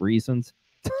says, reasons.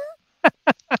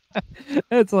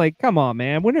 It's like, come on,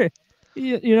 man. When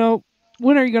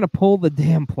are you going to pull the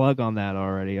damn plug on that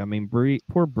already? I mean,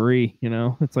 poor Brie,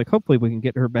 it's like, hopefully we can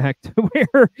get her back to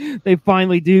where they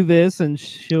finally do this and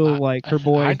she'll like her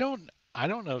boy. I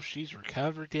don't know if she's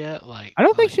recovered yet. Like, I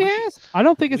don't think she has. I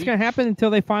don't think it's going to happen until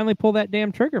they finally pull that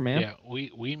damn trigger, man. Yeah,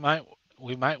 we might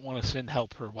want to send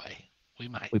help her way. We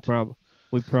might.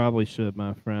 We probably should,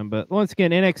 my friend. But once again,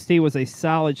 NXT was a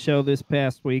solid show this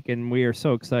past week, and we are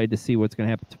so excited to see what's going to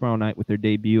happen tomorrow night with their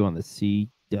debut on the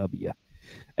CW.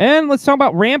 And let's talk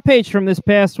about Rampage from this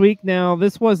past week. Now,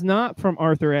 this was not from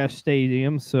Arthur Ashe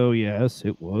Stadium, so yes,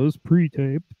 it was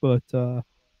pre-taped, but it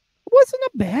wasn't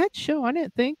a bad show, I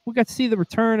didn't think. We got to see the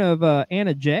return of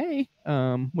Anna Jay,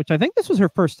 which I think this was her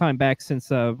first time back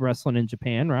since wrestling in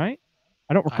Japan, right?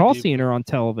 I don't recall seeing her on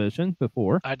television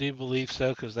before. I do believe so,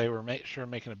 because they were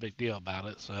making a big deal about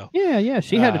it. So yeah,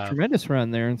 she had a tremendous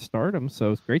run there in Stardom,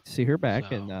 so it's great to see her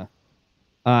back. And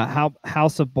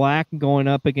House of Black going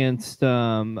up against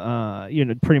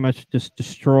pretty much just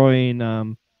destroying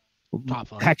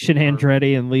Action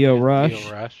Andretti and Leo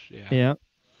Rush. Yeah.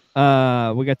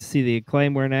 We got to see the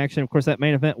Acclaim were in action. Of course, that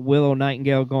main event, Willow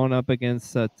Nightingale going up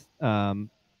against Taya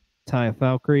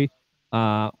Valkyrie.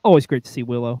 Always great to see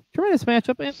Willow. Tremendous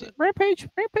matchup. And Rampage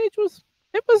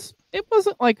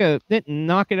wasn't like didn't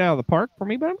knock it out of the park for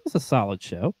me, but it was a solid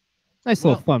show. Nice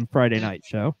little fun Friday night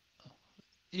show.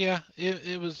 Yeah,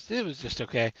 it was just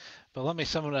okay. But let me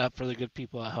sum it up for the good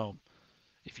people at home.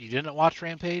 If you didn't watch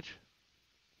Rampage,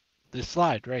 this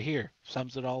slide right here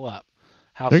sums it all up.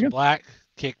 House of Black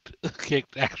kicked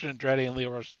Action Andretti and Leo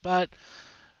Rush's butt.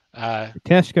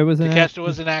 Takeshita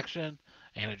was in action.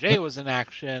 Anna Jay was in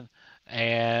action.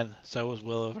 And so was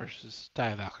Willow versus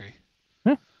Taya Valkyrie.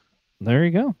 There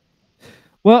you go.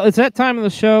 Well, it's that time of the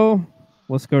show.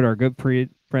 Let's go to our good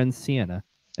friend Sienna,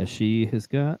 as she has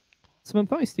got some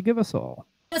advice to give us all.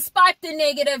 Despite the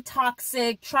negative,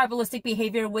 toxic, tribalistic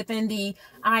behavior within the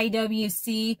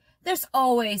IWC, there's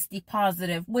always the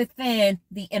positive within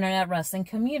the internet wrestling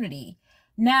community.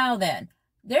 Now then,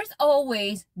 there's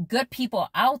always good people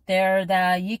out there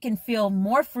that you can feel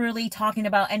more freely talking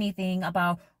about anything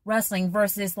about wrestling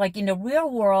versus like in the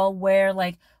real world where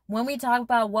like when we talk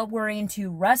about what we're into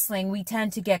wrestling, we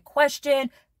tend to get questioned,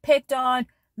 picked on,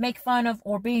 make fun of,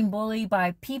 or being bullied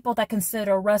by people that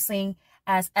consider wrestling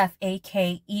as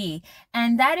FAKE.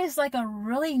 And that is like a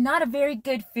really not a very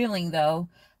good feeling though.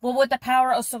 But with the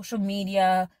power of social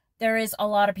media, there is a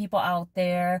lot of people out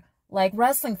there like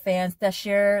wrestling fans that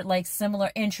share like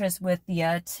similar interests with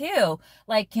you too.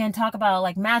 Like can talk about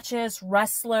like matches,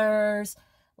 wrestlers,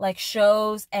 like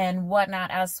shows and whatnot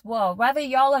as well. Whether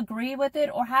y'all agree with it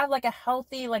or have like a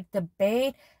healthy like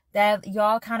debate that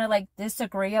y'all kind of like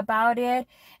disagree about it.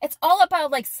 It's all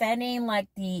about like setting like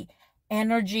the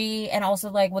energy and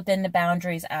also like within the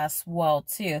boundaries as well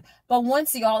too. But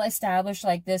once y'all establish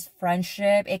like this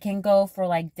friendship, it can go for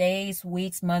like days,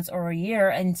 weeks, months, or a year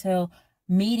until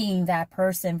meeting that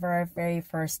person for a very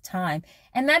first time.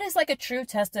 And that is like a true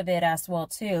test of it as well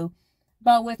too.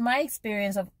 But with my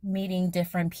experience of meeting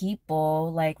different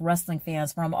people, like wrestling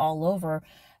fans from all over,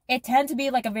 it tends to be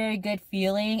like a very good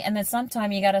feeling. And then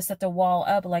sometimes you got to set the wall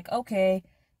up like, okay,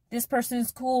 this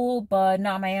person's cool, but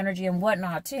not my energy and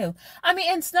whatnot too. I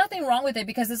mean, it's nothing wrong with it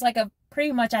because it's like a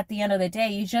pretty much at the end of the day,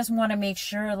 you just want to make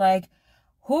sure like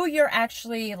who you're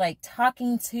actually like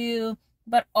talking to,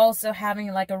 but also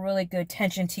having like a really good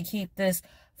tension to keep this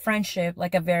friendship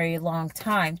like a very long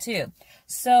time too.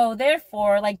 So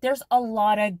therefore, like there's a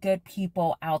lot of good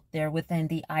people out there within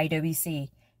the IWC.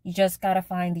 You just got to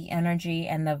find the energy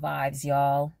and the vibes,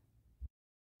 y'all.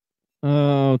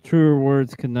 Oh, truer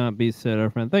words could not be said,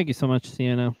 our friend. Thank you so much,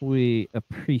 Sienna. We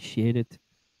appreciate it.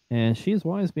 And she is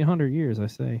wise beyond her years, I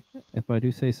say, if I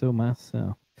do say so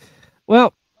myself.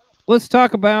 Well, let's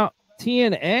talk about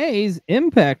TNA's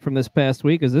impact from this past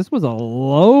week, as this was a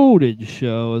loaded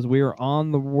show as we were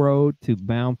on the road to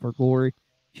Bound for Glory.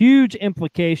 Huge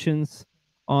implications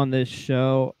on this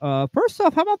show. First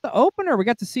off, how about the opener? We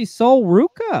got to see Sol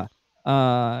Ruka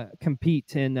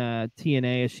compete in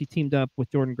TNA as she teamed up with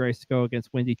Jordan Grace to go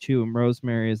against Wendy Chu and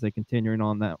Rosemary as they continuing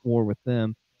on that war with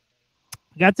them.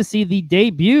 Got to see the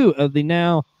debut of the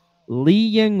now Li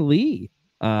Ying Li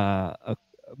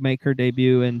make her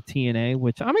debut in TNA,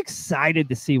 which I'm excited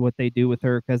to see what they do with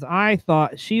her because I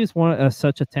thought she was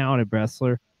such a talented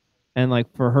wrestler, and like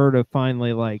for her to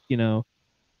finally like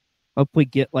hopefully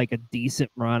get like a decent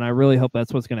run. I really hope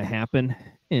that's what's going to happen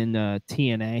in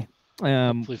TNA.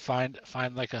 Hopefully find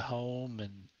like a home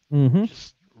and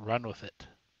just run with it.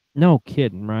 No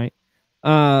kidding, right?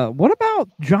 What about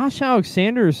Josh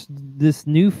Alexander's this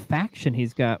new faction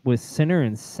he's got with Sinner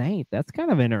and Saint? That's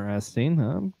kind of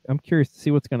interesting. I'm curious to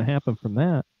see what's going to happen from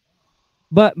that.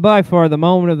 But by far the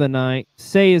moment of the night,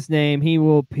 say his name, he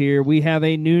will appear. We have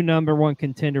a new #1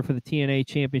 contender for the TNA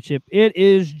Championship. It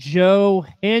is Joe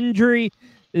Hendry.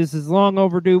 This is long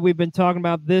overdue. We've been talking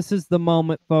about this is the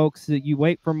moment, folks, that you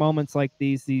wait for moments like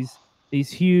these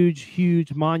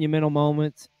huge monumental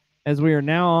moments as we are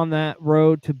now on that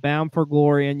road to Bound for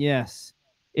Glory. And yes,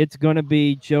 it's going to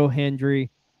be Joe Hendry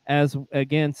as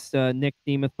against Nick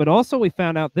Nemeth. But also we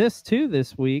found out this too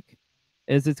this week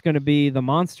is it's going to be the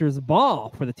Monsters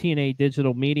Ball for the TNA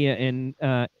Digital Media and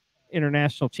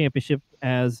International Championship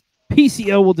as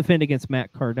PCO will defend against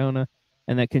Matt Cardona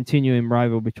and that continuing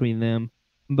rival between them.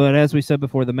 But as we said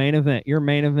before, the main event, your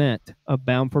main event of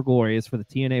Bound for Glory is for the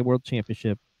TNA World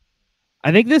Championship.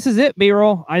 I think this is it,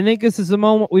 B-roll. I think this is the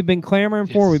moment we've been clamoring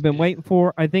for. We've been waiting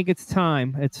for. I think it's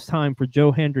time. It's time for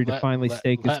Joe Hendry to finally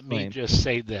stake his claim. Let me just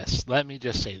say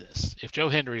this. If Joe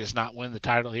Hendry does not win the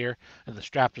title here and the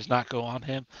strap does not go on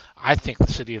him, I think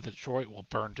the city of Detroit will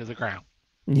burn to the ground.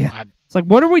 Yeah. It's like,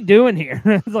 what are we doing here?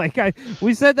 It's like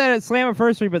we said that at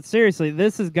Slammiversary, but seriously,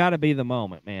 this has got to be the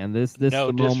moment, man. This no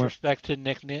the moment. Disrespect to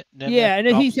Nick Nemeth. Yeah, and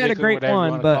he's had a great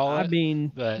one, but I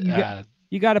mean,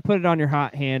 you got to put it on your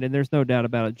hot hand, and there's no doubt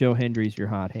about it. Joe Hendry's your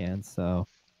hot hand. So,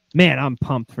 man, I'm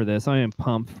pumped for this. I am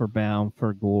pumped for Bound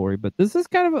for Glory. But this is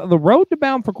kind of the road to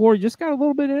Bound for Glory just got a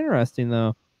little bit interesting,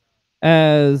 though,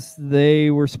 as they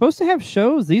were supposed to have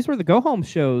shows. These were the go-home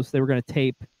shows they were going to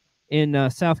tape in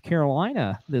South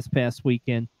Carolina this past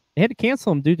weekend. They had to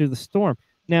cancel them due to the storm.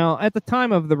 Now, at the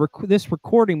time of this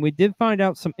recording, we did find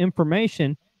out some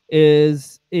information.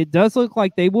 It does look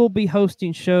like they will be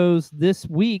hosting shows this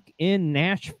week in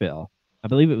Nashville. I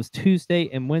believe it was Tuesday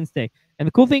and Wednesday. And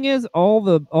the cool thing is, all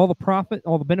the profit,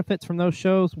 all the benefits from those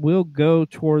shows will go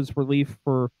towards relief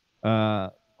for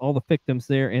all the victims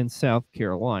there in South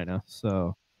Carolina.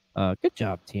 So, good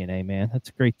job, TNA, man.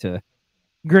 That's great to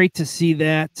see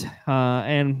that,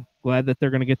 and glad that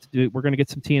they're going to get to do it. We're going to get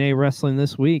some TNA wrestling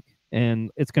this week, and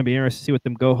it's going to be interesting to see what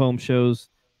them go home shows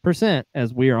present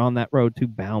as we are on that road to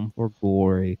Bound for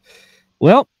Glory.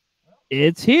 Well,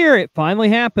 it's here. It finally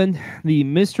happened. The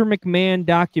Mr. McMahon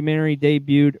documentary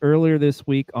debuted earlier this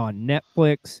week on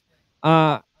Netflix.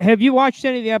 Have you watched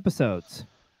any of the episodes?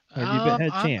 Have you had a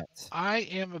chance? I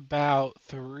am about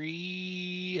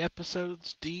 3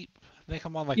 episodes deep. I think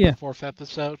I'm on Yeah. the 4th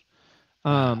episode.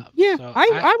 So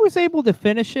I was able to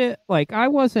finish it. Like, I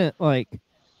wasn't like,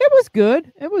 it was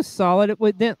good. It was solid.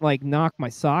 It didn't like knock my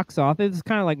socks off. It was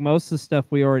kind of like most of the stuff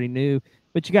we already knew.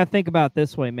 But you got to think about it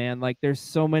this way, man. Like, there's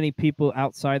so many people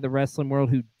outside the wrestling world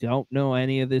who don't know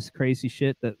any of this crazy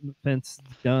shit that Vince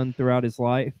done throughout his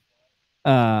life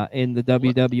in the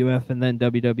WWF and then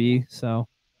WWE. So,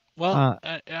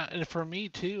 and for me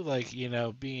too, like,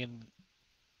 being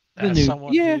that's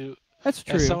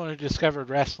true. As someone who discovered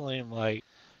wrestling, like,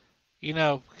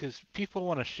 because people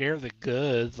want to share the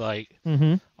goods. Like,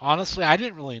 honestly, I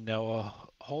didn't really know a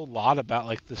whole lot about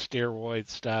like the steroid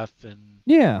stuff, and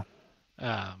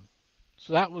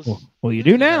so that was well, you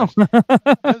do now.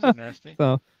 That was interesting.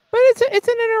 So, but it's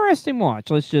an interesting watch.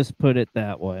 Let's just put it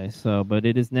that way. So, but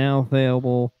it is now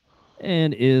available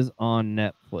and is on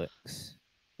Netflix.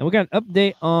 And we got an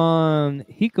update on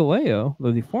Hikuleo,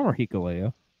 the former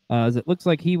Hikuleo. As it looks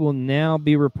like he will now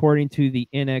be reporting to the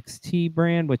NXT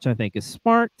brand, which I think is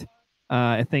smart.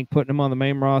 I think putting him on the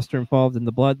main roster involved in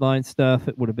the bloodline stuff,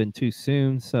 it would have been too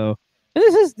soon. So, and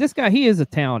this guy, he is a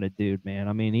talented dude, man.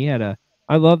 I mean,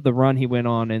 I love the run he went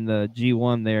on in the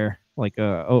G1 there, like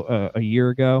a year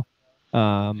ago.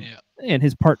 And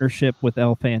his partnership with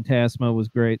El Fantasma was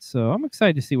great. So I'm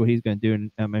excited to see what he's going to do.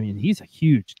 And I mean, he's a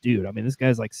huge dude. I mean, this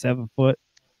guy's like 7 foot.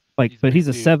 But he's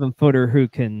a 7-footer who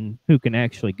can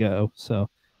actually go. So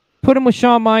put him with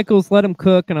Shawn Michaels, let him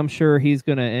cook, and I'm sure he's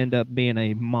going to end up being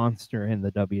a monster in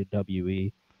the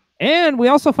WWE. And we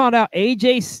also found out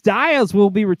AJ Styles will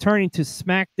be returning to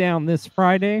SmackDown this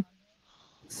Friday.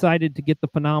 Excited to get the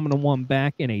Phenomenal One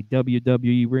back in a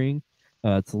WWE ring.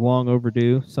 It's long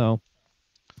overdue. So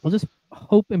we'll just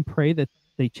hope and pray that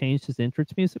they changed his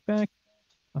entrance music back.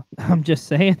 I'm just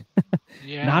saying.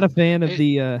 Yeah, not a fan of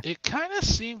the. It kind of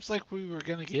seems like we were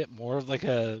gonna get more of like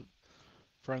from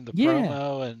the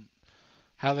promo and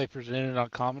how they presented on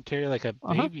commentary, like a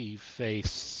baby face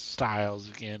Styles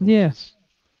again. Yeah.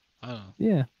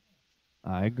 Yeah,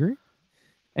 I agree.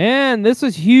 And this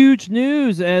is huge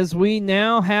news as we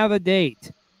now have a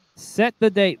date. Set the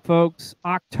date, folks.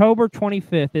 October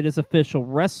 25th. It is official.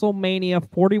 WrestleMania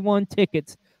 41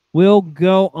 tickets will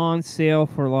go on sale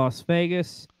for Las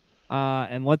Vegas,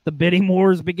 and let the bidding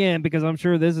wars begin, because I'm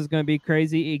sure this is going to be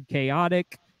crazy and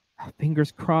chaotic.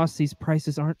 Fingers crossed these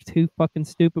prices aren't too fucking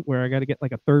stupid where I got to get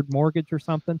like a third mortgage or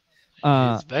something.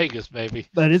 It's Vegas, baby.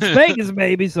 But it's Vegas,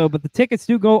 baby. So, but the tickets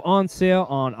do go on sale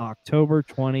on October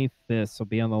 25th, so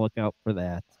be on the lookout for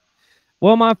that.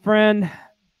 Well, my friend,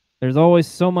 there's always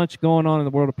so much going on in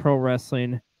the world of pro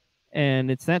wrestling, and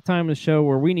it's that time of the show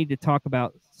where we need to talk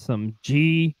about some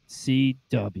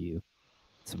GCW,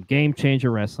 some Game Changer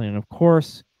Wrestling. And of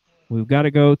course, we've got to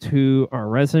go to our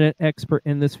resident expert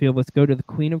in this field. Let's go to the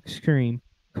Queen of Extreme,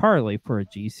 Carly, for a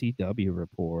GCW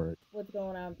report. What's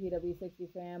going on,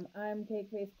 PW60 fam? I'm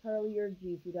Cake-Face Carly, your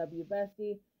GCW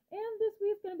bestie. And this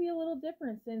week's going to be a little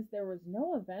different since there was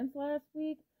no events last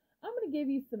week. I'm going to give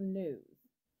you some news,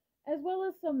 as well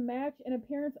as some match and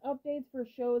appearance updates for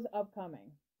shows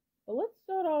upcoming. But let's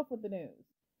start off with the news.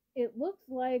 It looks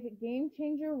like Game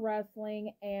Changer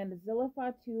Wrestling and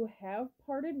Xlj 2 have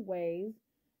parted ways.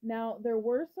 Now, there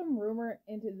were some rumor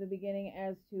into the beginning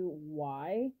as to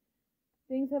why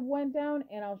things have went down,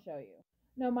 and I'll show you.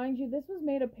 Now, mind you, this was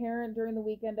made apparent during the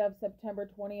weekend of September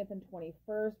 20th and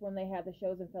 21st when they had the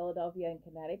shows in Philadelphia and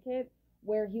Connecticut,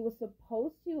 where he was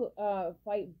supposed to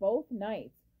fight both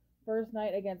nights. First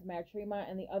night against Matt Tremont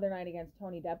and the other night against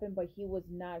Tony Deppen, but he was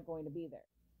not going to be there.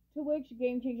 To which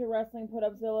Game Changer Wrestling put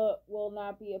up Xlj will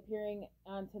not be appearing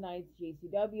on tonight's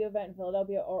GCW event in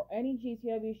Philadelphia or any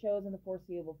GCW shows in the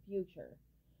foreseeable future.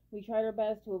 We tried our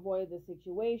best to avoid this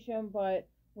situation, but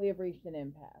we have reached an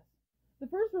impasse. The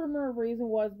first rumor of reason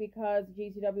was because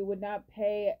GCW would not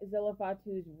pay Xlj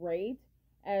 2's rate,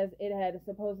 as it had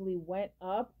supposedly went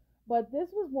up, but this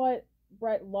was what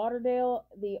Brett Lauderdale,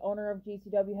 the owner of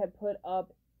GCW, had put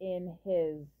up in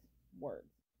his words.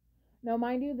 Now,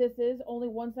 mind you, this is only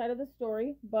one side of the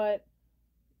story, but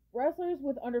Wrestlers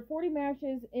with under 40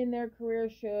 matches in their career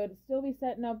should still be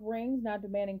setting up rings, not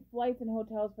demanding flights and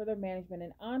hotels for their management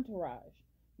and entourage.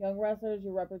 Young wrestlers,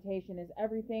 your reputation is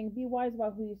everything. Be wise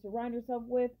about who you surround yourself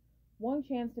with. One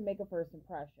chance to make a first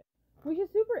impression. Which is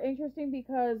super interesting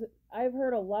because I've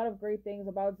heard a lot of great things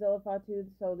about Xlj the Og,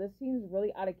 so this seems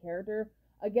really out of character.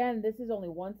 Again, this is only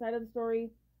one side of the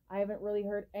story. I haven't really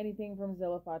heard anything from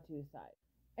Xlj the Og's side.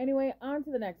 Anyway, on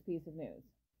to the next piece of news.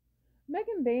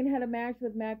 Megan Bayne had a match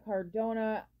with Matt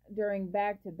Cardona during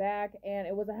back-to-back, and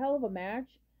it was a hell of a match,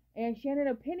 and she ended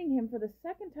up pinning him for the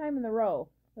second time in a row,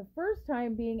 the first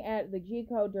time being at the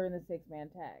G-Code during the six-man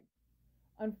tag.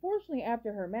 Unfortunately,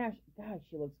 after her match, God,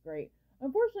 she looks great.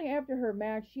 Unfortunately, after her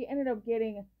match, she ended up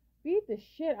getting beat the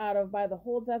shit out of by the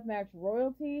whole deathmatch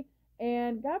royalty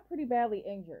and got pretty badly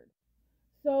injured.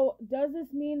 So, does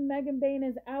this mean Megan Bayne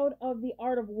is out of the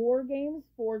Art of War games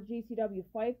for GCW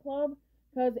Fight Club?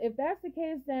 Because if that's the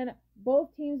case, then both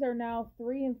teams are now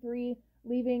 3-3,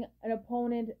 leaving an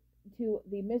opponent to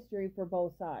the mystery for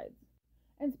both sides.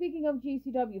 And speaking of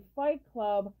GCW Fight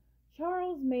Club,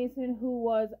 Charles Mason, who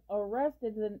was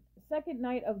arrested the second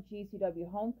night of GCW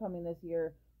Homecoming this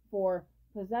year for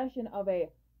possession of a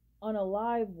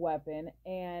unalive weapon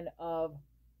and of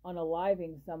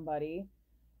unaliving somebody,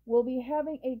 will be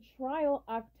having a trial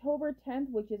October 10th,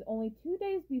 which is only 2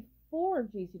 days before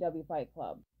GCW Fight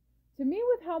Club. To me,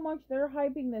 with how much they're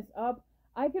hyping this up,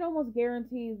 I can almost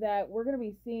guarantee that we're going to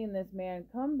be seeing this man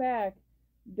come back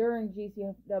during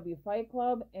GCW Fight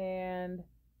Club, and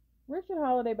Richard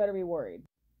Holiday better be worried.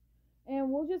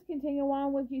 And we'll just continue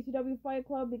on with GCW Fight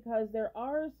Club because there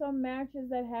are some matches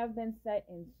that have been set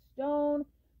in stone.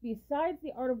 Besides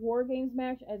the Art of War Games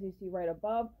match, as you see right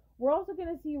above, we're also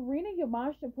going to see Rina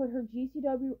Yamashita put her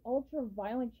GCW Ultra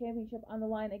Violent Championship on the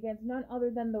line against none other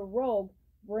than the Rogue,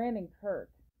 Brandon Kirk.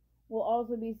 We'll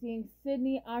also be seeing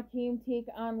Sydney Akeem take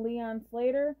on Leon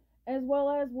Slater, as well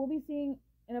as we'll be seeing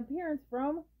an appearance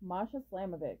from Masha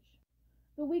Slamovich.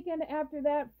 The weekend after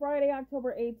that, Friday,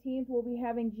 October 18th, we'll be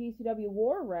having GCW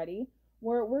War Ready,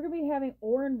 where we're going to be having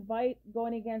Orin Veidt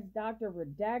going against Dr.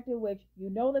 Redacted, which you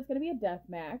know that's going to be a death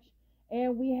match.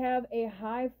 And we have a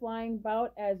high-flying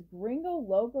bout as Gringo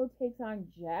Loco takes on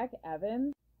Jack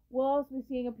Evans. We'll also be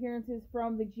seeing appearances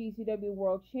from the GCW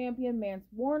World Champion Mance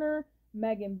Warner,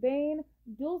 Megan Bayne,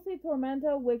 Dulce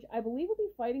Tormenta, which I believe will be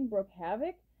fighting Brooke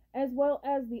Havoc, as well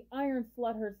as the Iron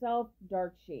Slut herself,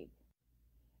 Dark Sheik.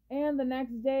 And the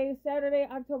next day, Saturday,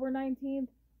 October 19th,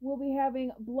 we'll be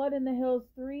having Blood in the Hills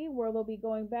 3, where they'll be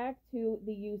going back to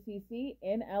the UCC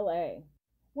in LA.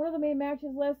 One of the main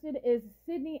matches listed is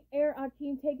Sydney Air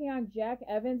Akeem taking on Jack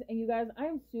Evans, and you guys,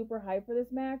 I'm super hyped for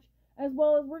this match, as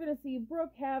well as we're going to see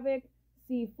Brooke Havoc,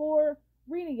 C4,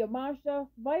 Rina Yamashita,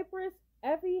 Viperous,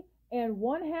 Effie, and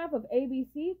one half of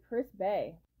ABC, Chris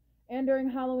Bay. And during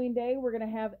Halloween Day, we're going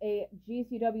to have a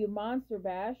GCW Monster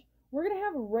Bash. We're going to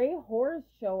have Ray Horace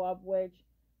show up, which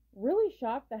really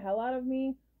shocked the hell out of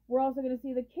me. We're also going to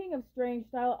see the King of Strange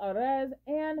Style, Arez,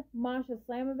 and Masha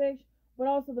Slamovich. But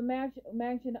also the match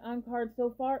mentioned on card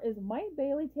so far is Mike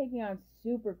Bailey taking on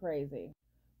Super Crazy.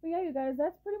 But yeah, you guys,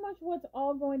 that's pretty much what's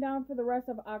all going down for the rest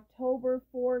of October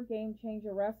for Game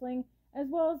Changer Wrestling, as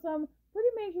well as some pretty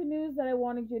major news that I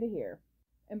wanted you to hear.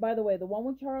 And by the way, the one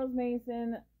with Charles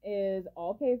Mason is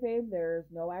all kayfabe. There's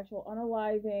no actual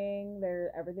unaliving.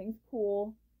 Everything's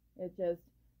cool. It's just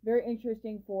very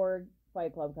interesting for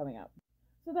Fight Club coming up.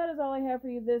 So that is all I have for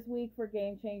you this week for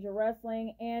Game Changer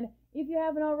Wrestling. And if you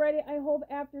haven't already, I hope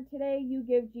after today you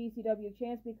give GCW a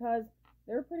chance because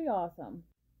they're pretty awesome.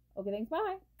 Okay, thanks.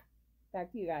 Bye.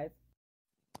 Back to you guys.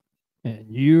 And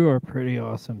you are pretty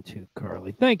awesome too,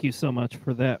 Carly. Thank you so much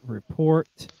for that report.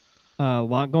 A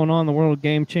lot going on in the world of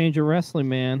Game Changer Wrestling,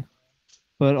 man.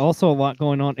 But also a lot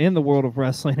going on in the world of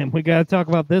wrestling. And we got to talk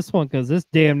about this one because this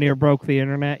damn near broke the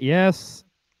internet. Yes,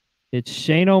 it's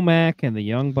Shane O'Mac and the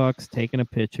Young Bucks taking a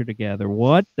picture together.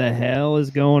 What the hell is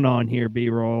going on here,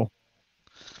 B-roll?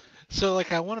 So,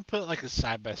 I want to put, a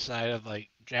side-by-side of,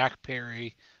 Jack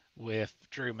Perry with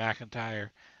Drew McIntyre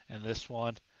and this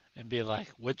one and be like,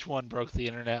 which one broke the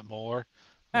internet more?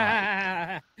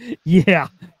 Yeah.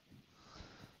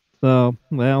 So,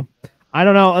 well, I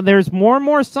don't know. There's more and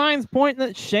more signs pointing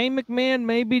that Shane McMahon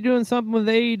may be doing something with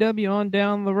AEW on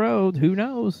down the road. Who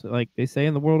knows? Like they say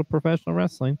in the world of professional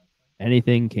wrestling,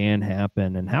 anything can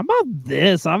happen. And how about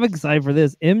this? I'm excited for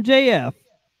this. MJF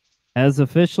has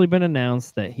officially been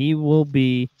announced that he will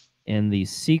be in the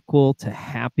sequel to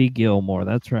Happy Gilmore.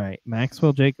 That's right.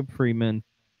 Maxwell Jacob Freeman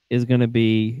is going to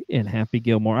be in Happy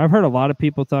Gilmore. I've heard a lot of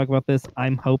people talk about this.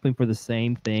 I'm hoping for the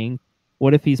same thing.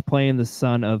 What if he's playing the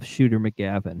son of Shooter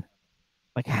McGavin?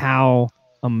 How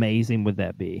amazing would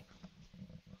that be?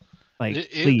 Like,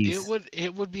 It please.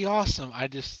 it would be awesome.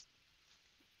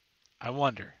 I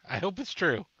wonder. I hope it's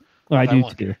true. Oh, I do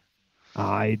too.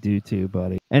 I do too,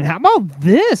 buddy. And how about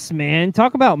this, man?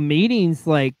 Talk about meetings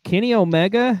like Kenny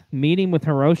Omega meeting with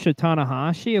Hiroshi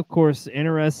Tanahashi. Of course,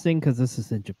 interesting because this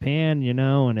is in Japan,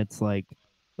 and it's like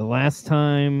the last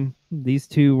time these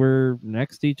two were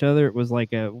next to each other, it was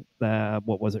like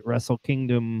what was it, Wrestle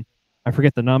Kingdom? I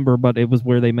forget the number, but it was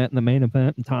where they met in the main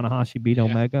event and Tanahashi beat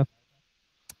Omega.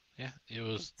 Yeah, it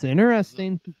was. It's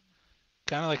interesting.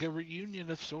 Kind of like a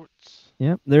reunion of sorts.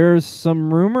 Yep, there's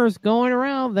some rumors going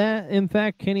around that, in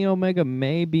fact, Kenny Omega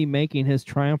may be making his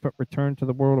triumphant return to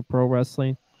the world of pro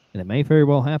wrestling, and it may very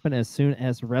well happen as soon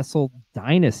as Wrestle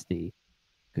Dynasty.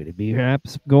 Could it be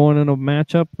perhaps going in a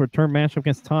return matchup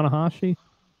against Tanahashi?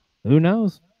 Who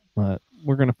knows? But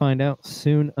we're going to find out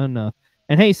soon enough.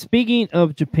 And hey, speaking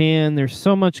of Japan, there's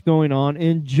so much going on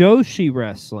in Joshi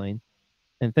wrestling,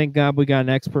 and thank God we got an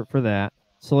expert for that.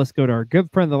 So let's go to our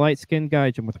good friend, the light-skinned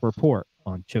Gaijin, with a report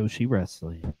on Joshi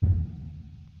wrestling.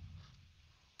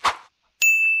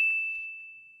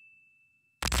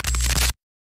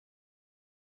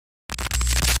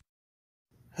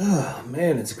 Oh,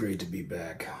 man, it's great to be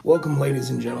back. Welcome,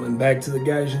 ladies and gentlemen, back to the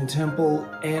Gaijin Temple,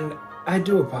 and I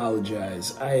do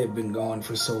apologize. I have been gone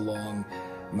for so long.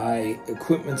 My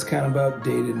equipment's kind of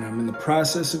outdated, and I'm in the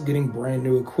process of getting brand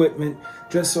new equipment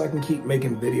just so I can keep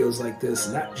making videos like this,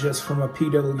 not just for my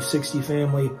PW60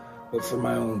 family, but for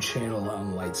my own channel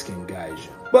on Light Skin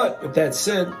Gaijin. But with that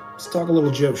said, let's talk a little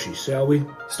Joshi, shall we?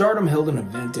 Stardom held an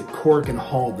event at Korakuen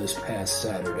Hall this past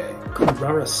Saturday.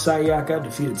 Kurara Sayaka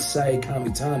defeated Sai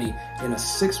Kamitani in a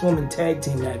 6-woman tag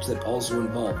team match that also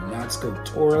involved Natsuko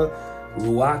Tora,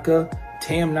 Ruaka,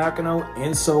 Tam Nakano,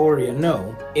 and Saori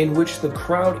Anou, in which the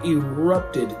crowd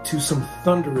erupted to some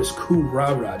thunderous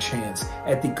Ku-Ra-Ra chants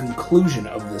at the conclusion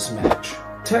of this match.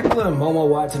 Tekla and Momo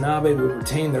Watanabe would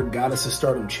retain their Goddess of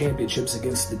Stardom championships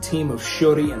against the team of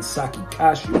Shori and Saki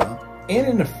Kashima, and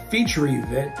in a feature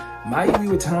event, Mayu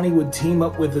Iwatani would team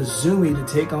up with Azumi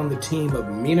to take on the team of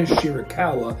Mina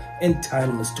Shirakawa and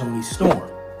Timeless Toni Storm,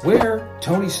 where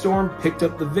Toni Storm picked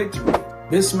up the victory.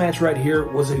 This match right here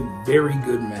was a very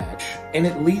good match, and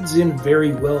it leads in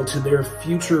very well to their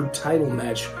future title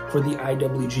match for the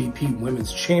IWGP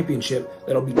Women's Championship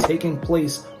that'll be taking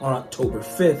place on October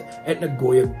 5th at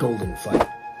Nagoya Golden Fight.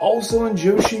 Also in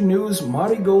Joshi news,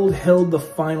 Marigold held the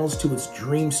finals to its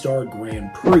Dreamstar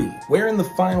Grand Prix, where in the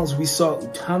finals we saw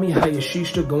Utami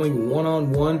Hayashishita going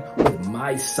one-on-one with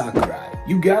Mai Sakurai.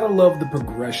 You gotta love the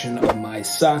progression of Mai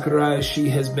Sakurai. She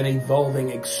has been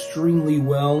evolving extremely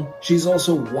well. She's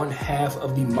also one half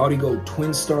of the Marigold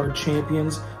Twin Star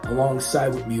champions,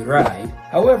 alongside with Mirai.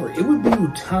 However, it would be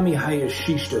Utami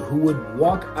Hayashishita who would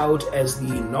walk out as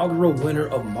the inaugural winner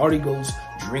of Marigold's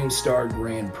Dreamstar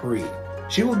Grand Prix.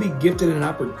 She will be gifted an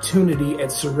opportunity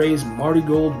at Saray's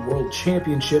Marigold World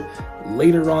Championship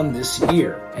later on this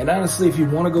year. And honestly, if you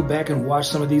want to go back and watch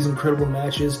some of these incredible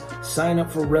matches, sign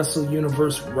up for Wrestle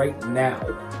Universe right now.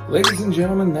 Ladies and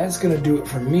gentlemen, that's going to do it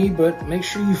for me, but make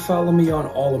sure you follow me on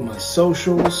all of my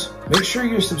socials. Make sure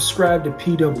you're subscribed to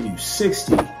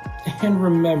PW60. And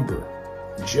remember,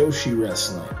 Joshi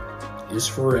Wrestling is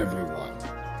for everyone.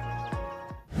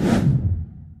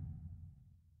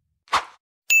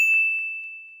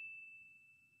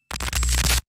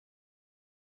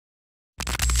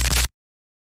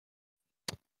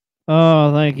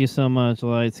 Oh, thank you so much,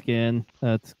 Light Skin.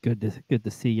 That's good to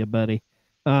see you, buddy.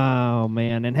 Oh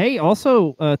man, and hey,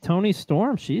 also Toni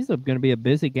Storm, she's going to be a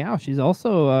busy gal. She's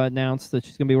also announced that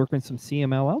she's going to be working some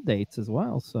CMLL dates as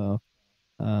well. So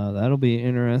that'll be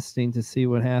interesting to see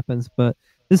what happens. But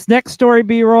this next story,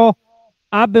 B-roll,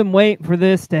 I've been waiting for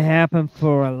this to happen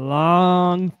for a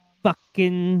long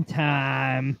fucking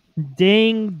time.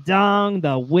 Ding dong,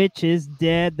 the witch is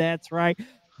dead. That's right.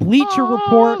 Bleacher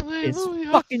Report is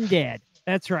fucking dead.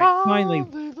 That's right.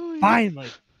 Finally.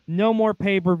 No more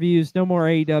pay-per-views, no more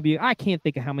AEW. I can't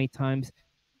think of how many times.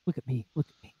 Look at me. How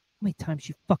many times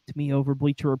you fucked me over,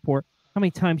 Bleacher Report? How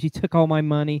many times you took all my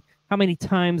money? How many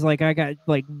times I got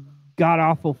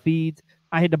god-awful feeds?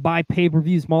 I had to buy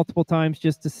pay-per-views multiple times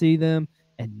just to see them.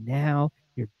 And now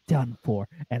you're done for.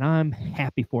 And I'm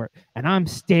happy for it. And I'm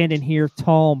standing here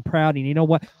tall and proud. And you know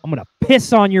what? I'm going to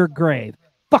piss on your grave.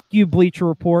 Fuck you, Bleacher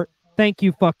Report. Thank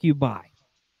you, fuck you, bye.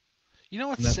 You know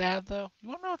what's sad, though? You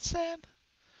want to know what's sad?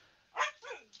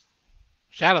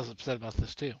 Shadow's upset about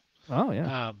this, too. Oh,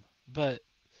 yeah. But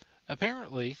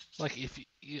apparently,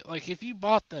 if you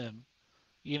bought them,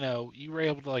 you were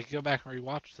able to, go back and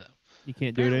rewatch them. You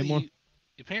can't do it anymore?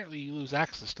 Apparently, you lose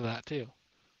access to that, too.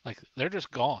 They're just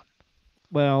gone.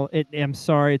 Well, I'm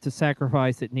sorry. It's a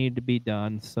sacrifice that needed to be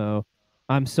done, so...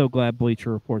 I'm so glad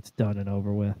Bleacher Report's done and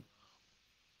over with.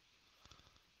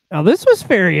 Now, this was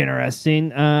very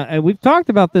interesting. And we've talked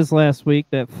about this last week,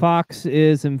 that Fox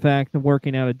is, in fact,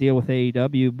 working out a deal with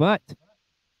AEW, but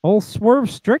old Swerve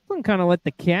Strickland kind of let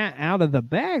the cat out of the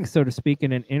bag, so to speak,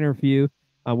 in an interview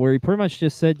where he pretty much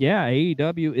just said, yeah,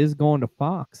 AEW is going to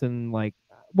Fox. And, like,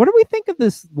 what do we think of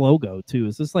this logo, too?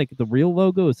 Is this, like, the real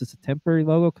logo? Is this a temporary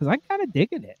logo? Because I'm kind of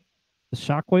digging it. The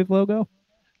Shockwave logo?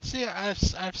 See,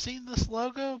 I've seen this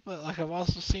logo, but, like, I've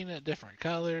also seen it different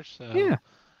colors, so... Yeah.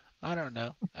 I don't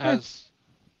know. As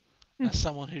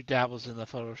someone who dabbles in the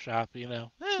Photoshop,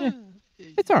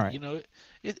 it's all right.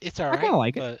 It's all right. I kind of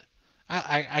like it.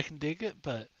 I can dig it,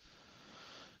 but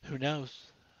who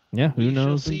knows? Yeah, who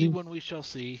knows? We shall see when we shall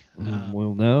see.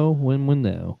 We'll know when we'll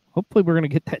know. Hopefully, we're going to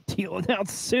get that deal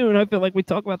announced soon. I feel like we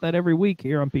talk about that every week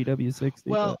here on PW60.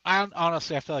 Well,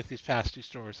 honestly, I feel like these past two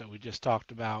stories that we just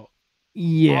talked about.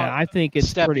 Yeah, I think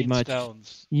it's pretty much.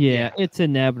 Stones. Yeah, it's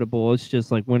inevitable. It's just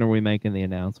like, when are we making the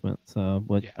announcement? So,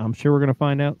 but I'm sure we're going to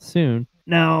find out soon.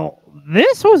 Now,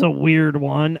 this was a weird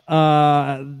one.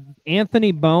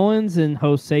 Anthony Bowens and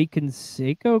Jose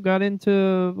Canseco got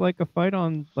into like a fight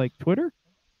on like Twitter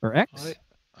or X.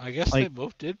 I guess they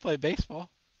both did play baseball.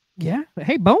 Yeah.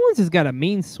 Hey, Bowens has got a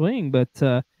mean swing, but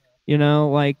some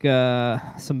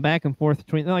back and forth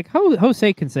between, like,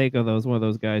 Jose Canseco, though, is one of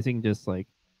those guys.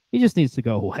 He just needs to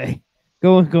go away.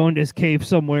 Go into his cave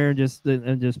somewhere and just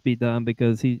be done,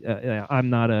 because I'm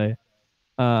not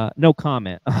no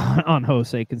comment on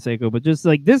Jose Canseco, but just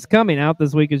like this coming out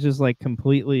this week is just like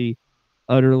completely,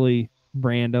 utterly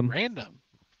random. Very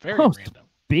random.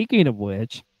 Speaking of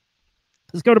which,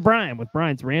 let's go to Brian with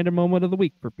Brian's random moment of the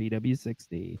week for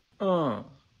PW60.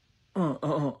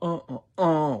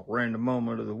 Random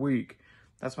moment of the week.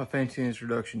 That's my fancy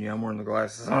introduction. Yeah, I'm wearing the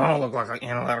glasses. I look like an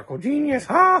analytical genius.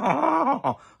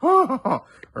 Or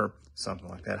something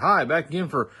like that. Hi, back again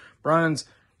for Brian's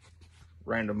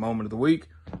random moment of the week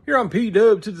here on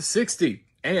PW to the 60.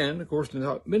 And, of course,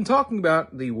 been talking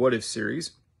about the What If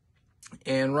series.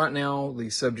 And right now,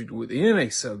 the subject within a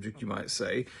subject, you might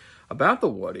say, about the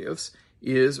what ifs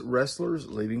is wrestlers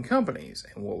leaving companies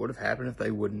and what would have happened if they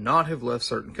would not have left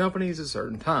certain companies at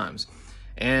certain times.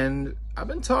 And I've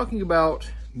been talking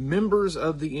about members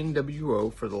of the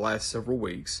NWO for the last several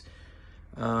weeks.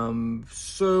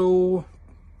 So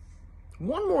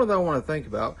one more that I want to think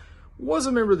about was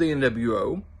a member of the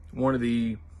NWO, one of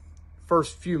the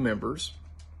first few members,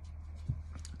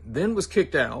 then was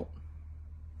kicked out,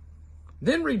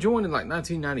 then rejoined in like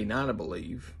 1999, I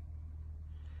believe,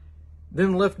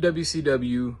 then left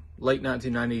WCW late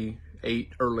 1998,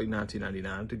 early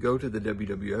 1999 to go to the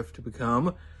WWF to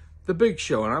become the Big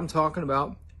Show, and I'm talking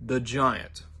about the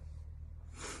Giant.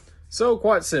 So,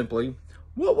 quite simply,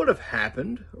 what would have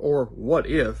happened, or what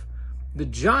if, the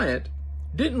Giant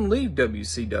didn't leave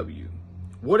WCW?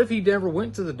 What if he never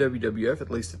went to the WWF,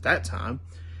 at least at that time,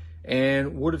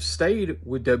 and would have stayed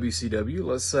with WCW,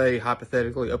 let's say,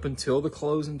 hypothetically, up until the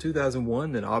close in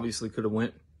 2001, then obviously could have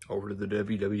went over to the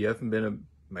WWF and been a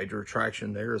major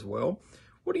attraction there as well?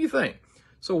 What do you think?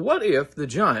 So, what if the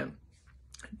Giant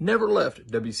never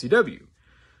left WCW?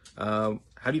 How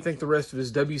do you think the rest of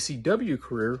his WCW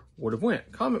career would have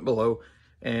went? Comment below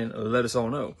and let us all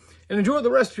know. And enjoy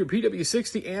the rest of your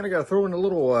PW60. And I got to throw in a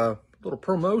little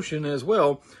promotion as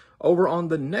well over on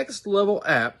the Next Level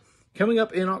app coming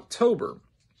up in October.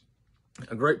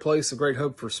 A great place, a great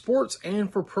hub for sports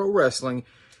and for pro wrestling.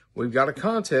 We've got a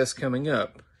contest coming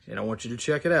up, and I want you to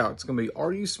check it out. It's going to be,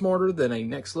 are you smarter than a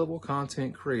Next Level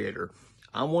content creator?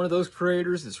 I'm one of those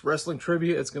creators. It's wrestling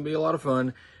trivia. It's going to be a lot of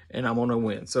fun, and I'm going to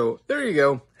win. So there you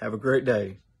go. Have a great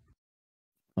day.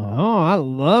 Oh, I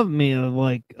love me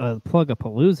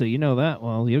Plug-a-Palooza. You know that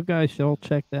well. You guys should all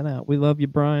check that out. We love you,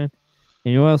 Brian.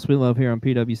 And you know what else we love here on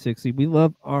PW60? We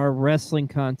love our wrestling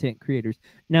content creators.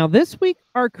 Now, this week,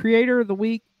 our creator of the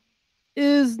week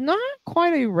is not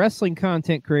quite a wrestling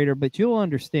content creator, but you'll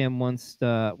understand once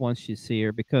you see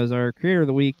her, because our creator of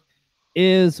the week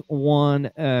is one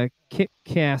Kit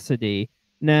Cassidy.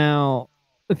 Now,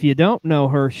 if you don't know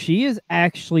her, she is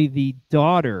actually the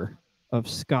daughter of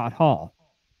Scott Hall.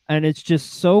 And it's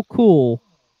just so cool.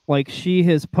 Like, she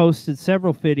has posted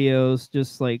several videos,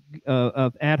 just like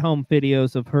of at-home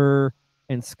videos of her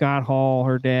and Scott Hall,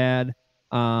 her dad.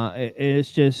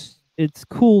 It's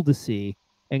cool to see.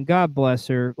 And God bless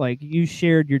her. Like, you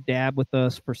shared your dad with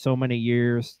us for so many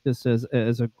years, just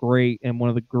as a great and one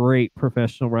of the great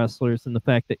professional wrestlers. And the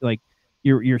fact that, like,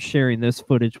 you're sharing this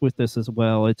footage with us as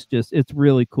well. It's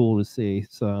really cool to see.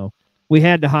 So we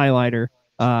had to highlight her.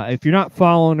 If you're not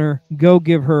following her, go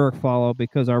give her a follow,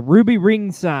 because our Ruby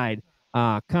Ringside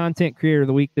content creator of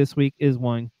the week this week is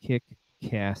one Kit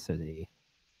Cassidy.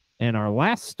 And our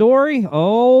last story,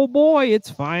 oh boy, it's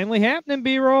finally happening,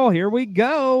 B-roll. Here we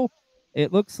go.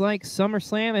 It looks like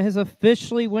SummerSlam has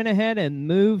officially went ahead and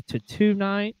moved to 2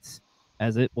 nights,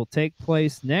 as it will take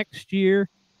place next year,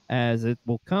 as it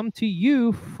will come to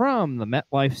you from the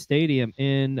MetLife Stadium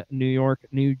in New York,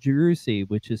 New Jersey,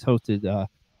 which has hosted a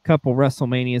couple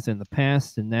WrestleManias in the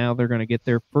past, and now they're going to get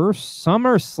their first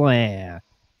SummerSlam.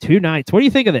 2 nights. What do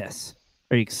you think of this?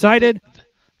 Are you excited?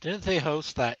 Didn't they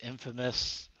host that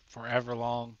infamous forever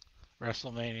long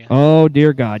WrestleMania? Oh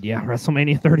dear God, yeah,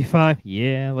 WrestleMania 35.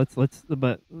 Yeah,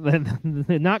 but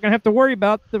they're not gonna have to worry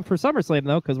about them for SummerSlam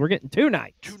though, because we're getting 2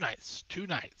 nights. 2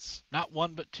 nights, not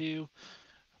 1 but 2.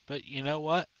 But you know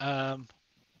what?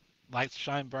 Lights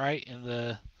shine bright in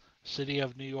the city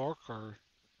of New York, or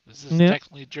is this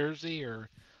technically Jersey, or?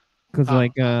 Because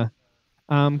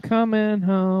I'm coming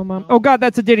home. Oh God,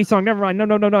 that's a Diddy song. Never mind.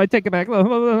 No. I take it back.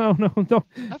 No, don't.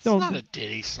 That's not a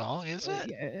Diddy song, is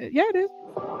it? Yeah, it is.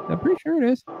 I'm pretty sure it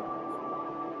is.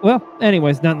 Well,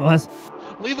 anyways, nonetheless.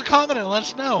 Leave a comment and let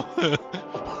us know.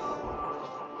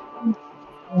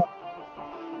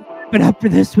 But up for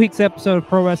this week's episode of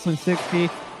Pro Wrestling 60.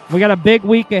 We got a big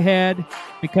week ahead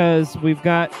because we've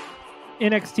got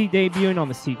NXT debuting on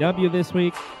the CW this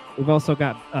week. We've also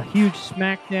got a huge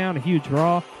SmackDown, a huge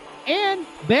Raw, and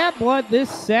Bad Blood this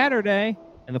Saturday,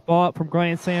 and the fallout from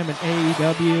Grand Slam and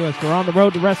AEW as we're on the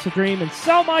road to Wrestle Dream, and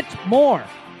so much more.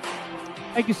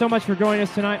 Thank you so much for joining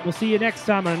us tonight. We'll see you next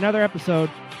time on another episode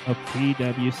of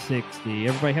PW60.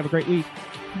 Everybody have a great week.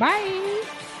 Bye.